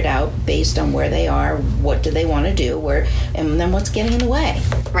figure it out based on where they are, what do they want to do, and then what's getting in the way.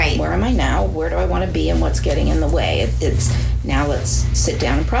 Right. Where am I now? Where do I want to be, and what's getting in the way? It's now let's sit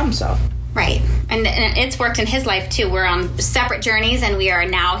down and problem solve. Right. And it's worked in his life, too. We're on separate journeys, and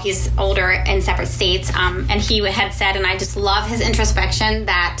he's older in separate states. And he had said, and I just love his introspection,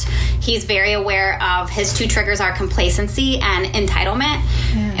 that he's very aware of his two triggers are complacency and entitlement,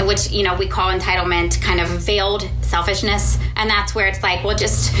 in which, we call entitlement kind of veiled selfishness. And that's where it's like, well,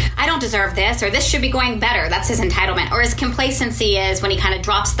 just, I don't deserve this, or this should be going better. That's his entitlement. Or his complacency is when he kind of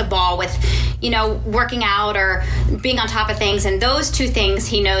drops the ball with, working out or being on top of things. And those two things,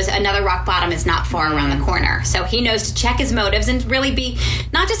 he knows another rock bottom is not far around the corner. So he knows to check his motives and really be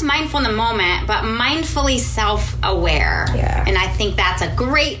not just mindful in the moment, but mindfully self-aware. Yeah. And I think that's a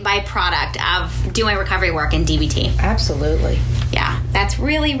great byproduct of doing recovery work in DBT. Absolutely. Yeah, that's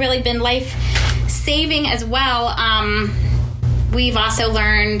really, really been life-saving as well. We've also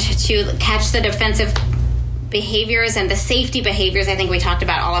learned to catch the defensive behaviors and the safety behaviors. I think we talked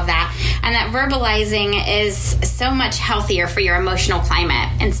about all of that. And that verbalizing is so much healthier for your emotional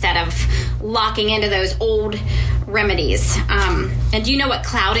climate instead of locking into those old remedies. And do you know what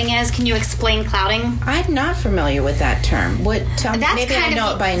clouding is? Can you explain clouding? I'm not familiar with that term. Maybe I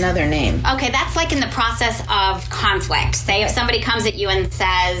know it by another name. Okay, that's like in the process of conflict. Say if somebody comes at you and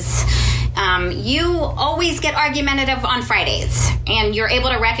says, you always get argumentative on Fridays, and you're able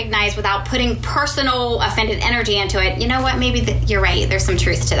to recognize without putting personal offended energy into it, you know what, maybe you're right, there's some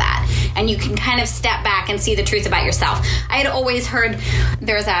truth to that. And you can kind of step back and see the truth about yourself. I had always heard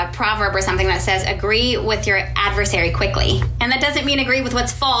there's a proverb or something that says, agree with your adversary quickly. And that doesn't mean agree with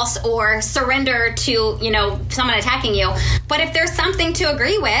what's false or surrender to, someone attacking you. But if there's something to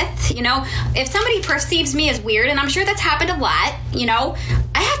agree with, if somebody perceives me as weird, and I'm sure that's happened a lot,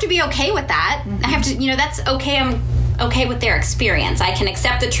 I have to be okay with that. I have to, that's okay. I'm okay with their experience. I can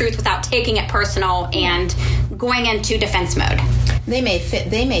accept the truth without taking it personal and going into defense mode. They may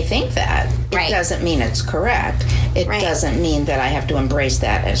think that. It doesn't mean it's correct. It doesn't mean that I have to embrace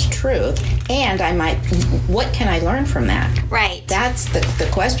that as truth. And what can I learn from that? Right. That's the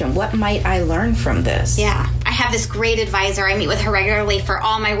question. What might I learn from this? Yeah. I have this great advisor. I meet with her regularly for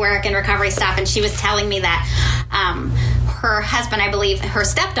all my work and recovery stuff, and she was telling me that her husband, I believe, her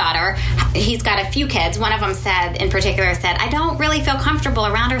stepdaughter, he's got a few kids. One of them in particular, I don't really feel comfortable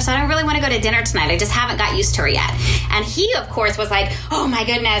around her, so I don't really want to go to dinner tonight. I just haven't got used to her yet. And he, of course, was like, oh my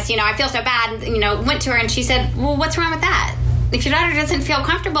goodness, I feel so bad. And, went to her and she said, well, what's wrong with that? If your daughter doesn't feel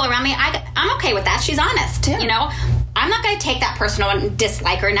comfortable around me, I'm okay with that. She's honest, I'm not going to take that personal and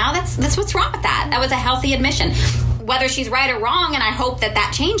dislike her now. That's what's wrong with that. That was a healthy admission. Whether she's right or wrong, and I hope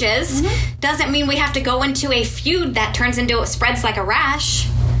that changes, doesn't mean we have to go into a feud that turns into spreads like a rash.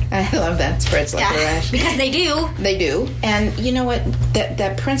 I love that, spreads like a rash. Because they do. They do. And you know what?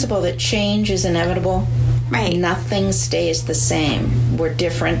 That principle that change is inevitable. Right. Nothing stays the same. We're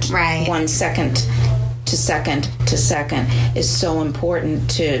different. Right. 1 second to second to second is so important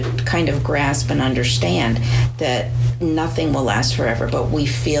to kind of grasp and understand that nothing will last forever, but we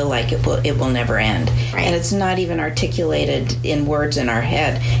feel like it will never end. Right. And it's not even articulated in words in our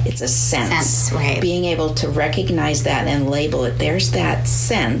head. It's a sense. Right. Being able to recognize that and label it. There's that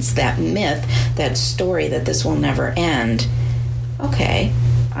sense, that myth, that story that this will never end. Okay.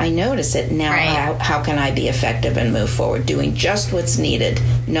 I notice it now. Right. How can I be effective and move forward, doing just what's needed,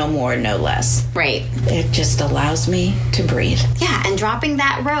 no more, no less? Right. It just allows me to breathe. Yeah, and dropping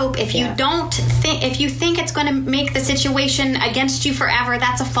that rope. If you if you think it's going to make the situation against you forever,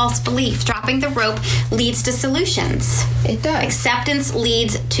 that's a false belief. Dropping the rope leads to solutions. It does. Acceptance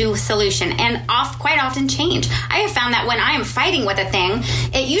leads to solution, and quite often change. I have found that when I am fighting with a thing,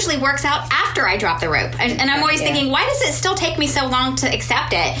 it usually works out after I drop the rope, and I'm always thinking, why does it still take me so long to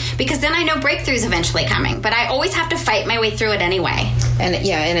accept it? Because then I know breakthrough's eventually coming, but I always have to fight my way through it anyway. And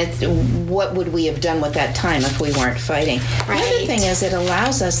it's what would we have done with that time if we weren't fighting? Right. The other thing is it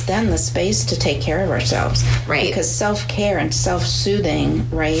allows us then the space to take care of ourselves. Right. Because self-care and self-soothing,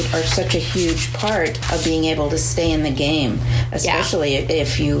 right, are such a huge part of being able to stay in the game, especially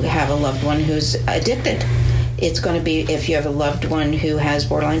if you have a loved one who's addicted. It's going to be, if you have a loved one who has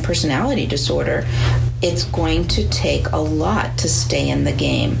borderline personality disorder, it's going to take a lot to stay in the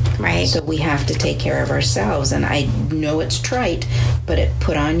game. Right. So we have to take care of ourselves. And I know it's trite, but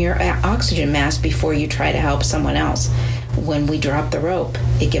put on your oxygen mask before you try to help someone else. When we drop the rope,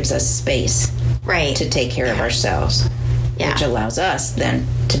 it gives us space to take care of ourselves, which allows us then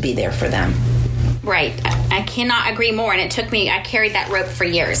to be there for them. Right. I cannot agree more. And it took me, I carried that rope for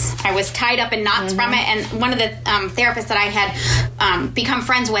years. I was tied up in knots from it. And one of the therapists that I had become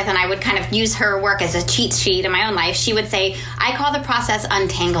friends with, and I would kind of use her work as a cheat sheet in my own life, she would say, I call the process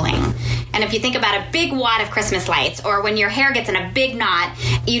untangling. And if you think about a big wad of Christmas lights, or when your hair gets in a big knot,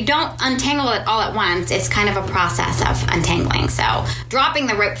 you don't untangle it all at once. It's kind of a process of untangling. So dropping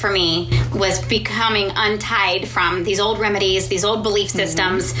the rope for me was becoming untied from these old remedies, these old belief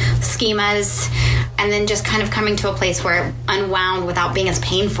systems, schemas, and then just kind of coming to a place where it unwound without being as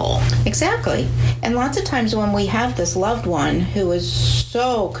painful. Exactly. And lots of times when we have this loved one who is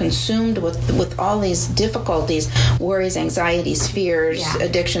so consumed with all these difficulties, worries, anxieties, fears,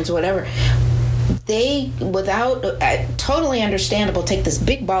 addictions, whatever, they, without totally understandable, take this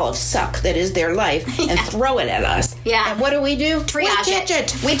big ball of suck that is their life and throw it at us. Yeah. And what do? Triage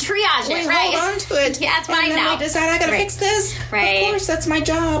it. We triage it, right? We hold on to it. Yeah, it's mine and then now. we decide, I got to fix this. Right. Of course, that's my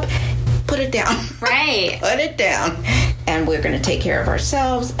job. Put it down. Right. Put it down. And we're going to take care of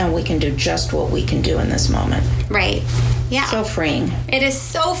ourselves, and we can do just what we can do in this moment. Right. Yeah. So freeing. It is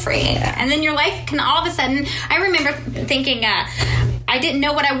so freeing. Yeah. And then your life can all of a sudden, I remember thinking, I didn't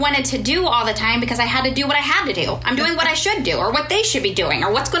know what I wanted to do all the time because I had to do what I had to do. I'm doing what I should do, or what they should be doing,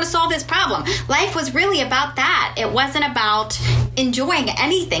 or what's going to solve this problem. Life was really about that. It wasn't about enjoying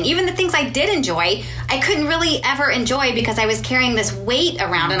anything. Even the things I did enjoy, I couldn't really ever enjoy because I was carrying this weight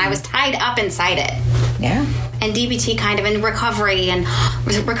around and I was tied up inside it. Yeah. And DBT kind of, and recovery and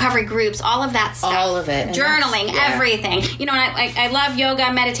recovery groups, all of that stuff. All of it. Journaling, everything. You know, and I love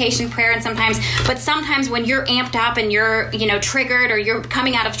yoga, meditation, prayer, and sometimes when you're amped up and you're, triggered or you're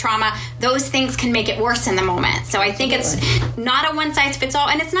coming out of trauma, those things can make it worse in the moment. So I think it's not a one size fits all,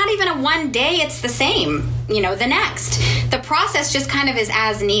 and it's not even a one day, it's the same, the next. The process just kind of is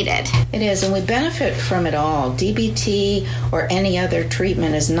as needed. It is, and we benefit from it all. DBT or any other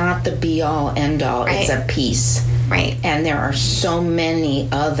treatment is not the be-all, end-all. Right. It's a piece. Right. And there are so many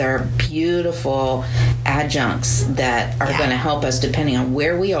other beautiful adjuncts that are going to help us depending on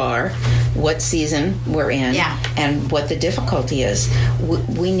where we are, what season we're in, and what the difficulty is.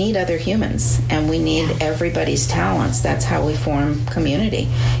 We need other humans, and we need everybody's talents. That's how we form community.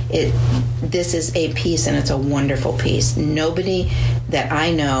 This is a piece, and it's a wonderful piece. Nobody that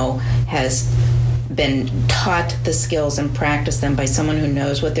I know has been taught the skills and practiced them by someone who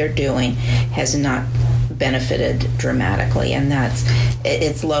knows what they're doing has not benefited dramatically. And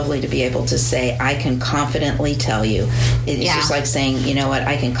it's lovely to be able to say, I can confidently tell you. It's just like saying, you know what,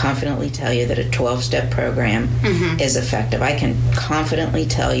 I can confidently tell you that a 12-step program is effective. I can confidently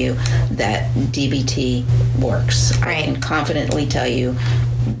tell you that DBT works. Right. I can confidently tell you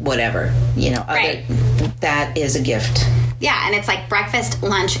whatever, that is a gift. Yeah, and it's like breakfast,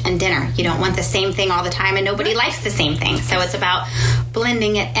 lunch, and dinner. You don't want the same thing all the time, and nobody likes the same thing. So it's about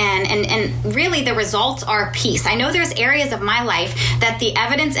blending it in, and really the results are peace. I know there's areas of my life that the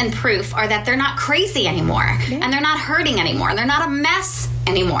evidence and proof are that they're not crazy anymore, and they're not hurting anymore, and they're not a mess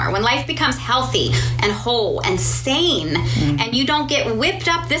anymore. When life becomes healthy and whole and sane, and you don't get whipped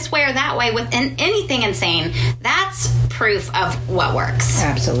up this way or that way with anything insane, that's proof of what works.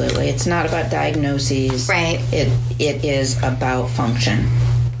 Absolutely. It's not about diagnoses. Right. It is about function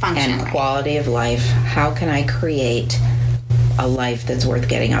and quality of life. How can I create a life that's worth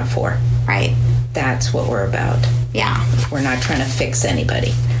getting up for? Right. That's what we're about. Yeah. We're not trying to fix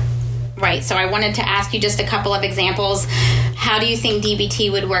anybody. Right. So I wanted to ask you just a couple of examples. How do you think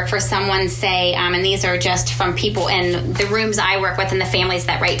DBT would work for someone, say, and these are just from people in the rooms I work with and the families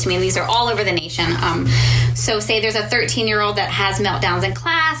that write to me, and these are all over the nation. So say there's a 13-year-old that has meltdowns in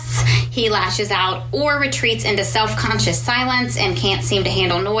class. He lashes out or retreats into self-conscious silence and can't seem to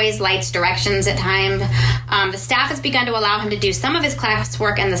handle noise, lights, directions at times. The staff has begun to allow him to do some of his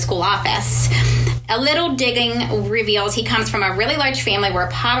classwork in the school office. A little digging reveals he comes from a really large family where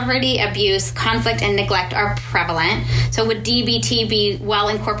poverty, abuse, conflict, and neglect are prevalent. So would DBT be well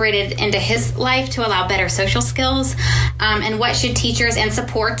incorporated into his life to allow better social skills? And what should teachers and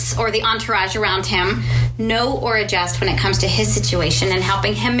supports or the entourage around him know or adjust when it comes to his situation and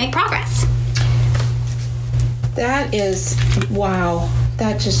helping him make progress? That is, wow.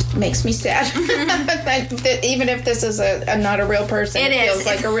 That just makes me sad. that even if this is not a real person, it feels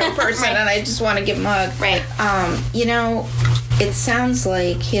like a real person, right. And I just want to give him a hug. Right. It sounds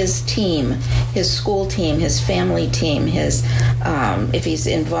like his team, his school team, his family team, his if he's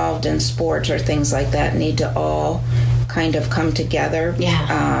involved in sports or things like that, need to all kind of come together.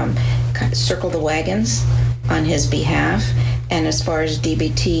 Yeah. Circle the wagons on his behalf. And as far as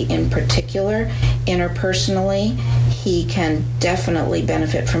DBT in particular, interpersonally, he can definitely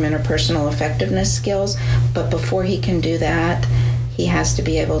benefit from interpersonal effectiveness skills. But before he can do that, he has to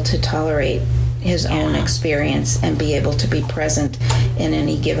be able to tolerate his own experience and be able to be present in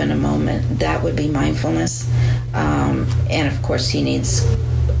any given moment. That would be mindfulness. And of course, he needs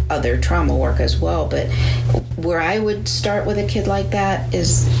other trauma work as well. But where I would start with a kid like that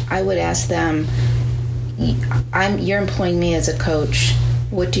is I would ask them, you're employing me as a coach.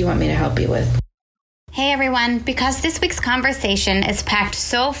 What do you want me to help you with? Hey everyone, because this week's conversation is packed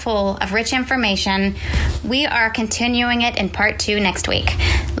so full of rich information, we are continuing it in part 2 next week.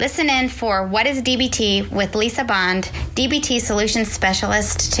 Listen in for What is DBT with Lisa Bond, DBT Solutions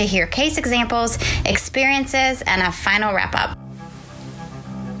Specialist, to hear case examples, experiences, and a final wrap-up.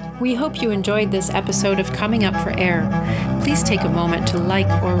 We hope you enjoyed this episode of Coming Up for Air. Please take a moment to like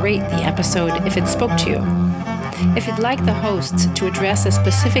or rate the episode if it spoke to you. If you'd like the hosts to address a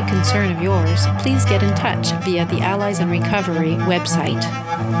specific concern of yours, please get in touch via the Allies in Recovery website.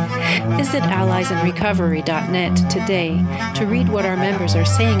 Visit alliesandrecovery.net today to read what our members are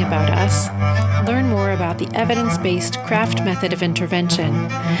saying about us, learn more about the evidence-based CRAFT method of intervention,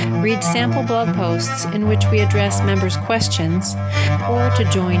 read sample blog posts in which we address members' questions, or to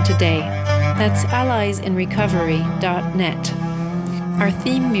join today. That's alliesandrecovery.net. Our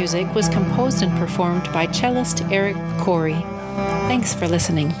theme music was composed and performed by cellist Eric Corey. Thanks for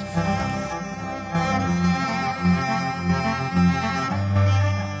listening.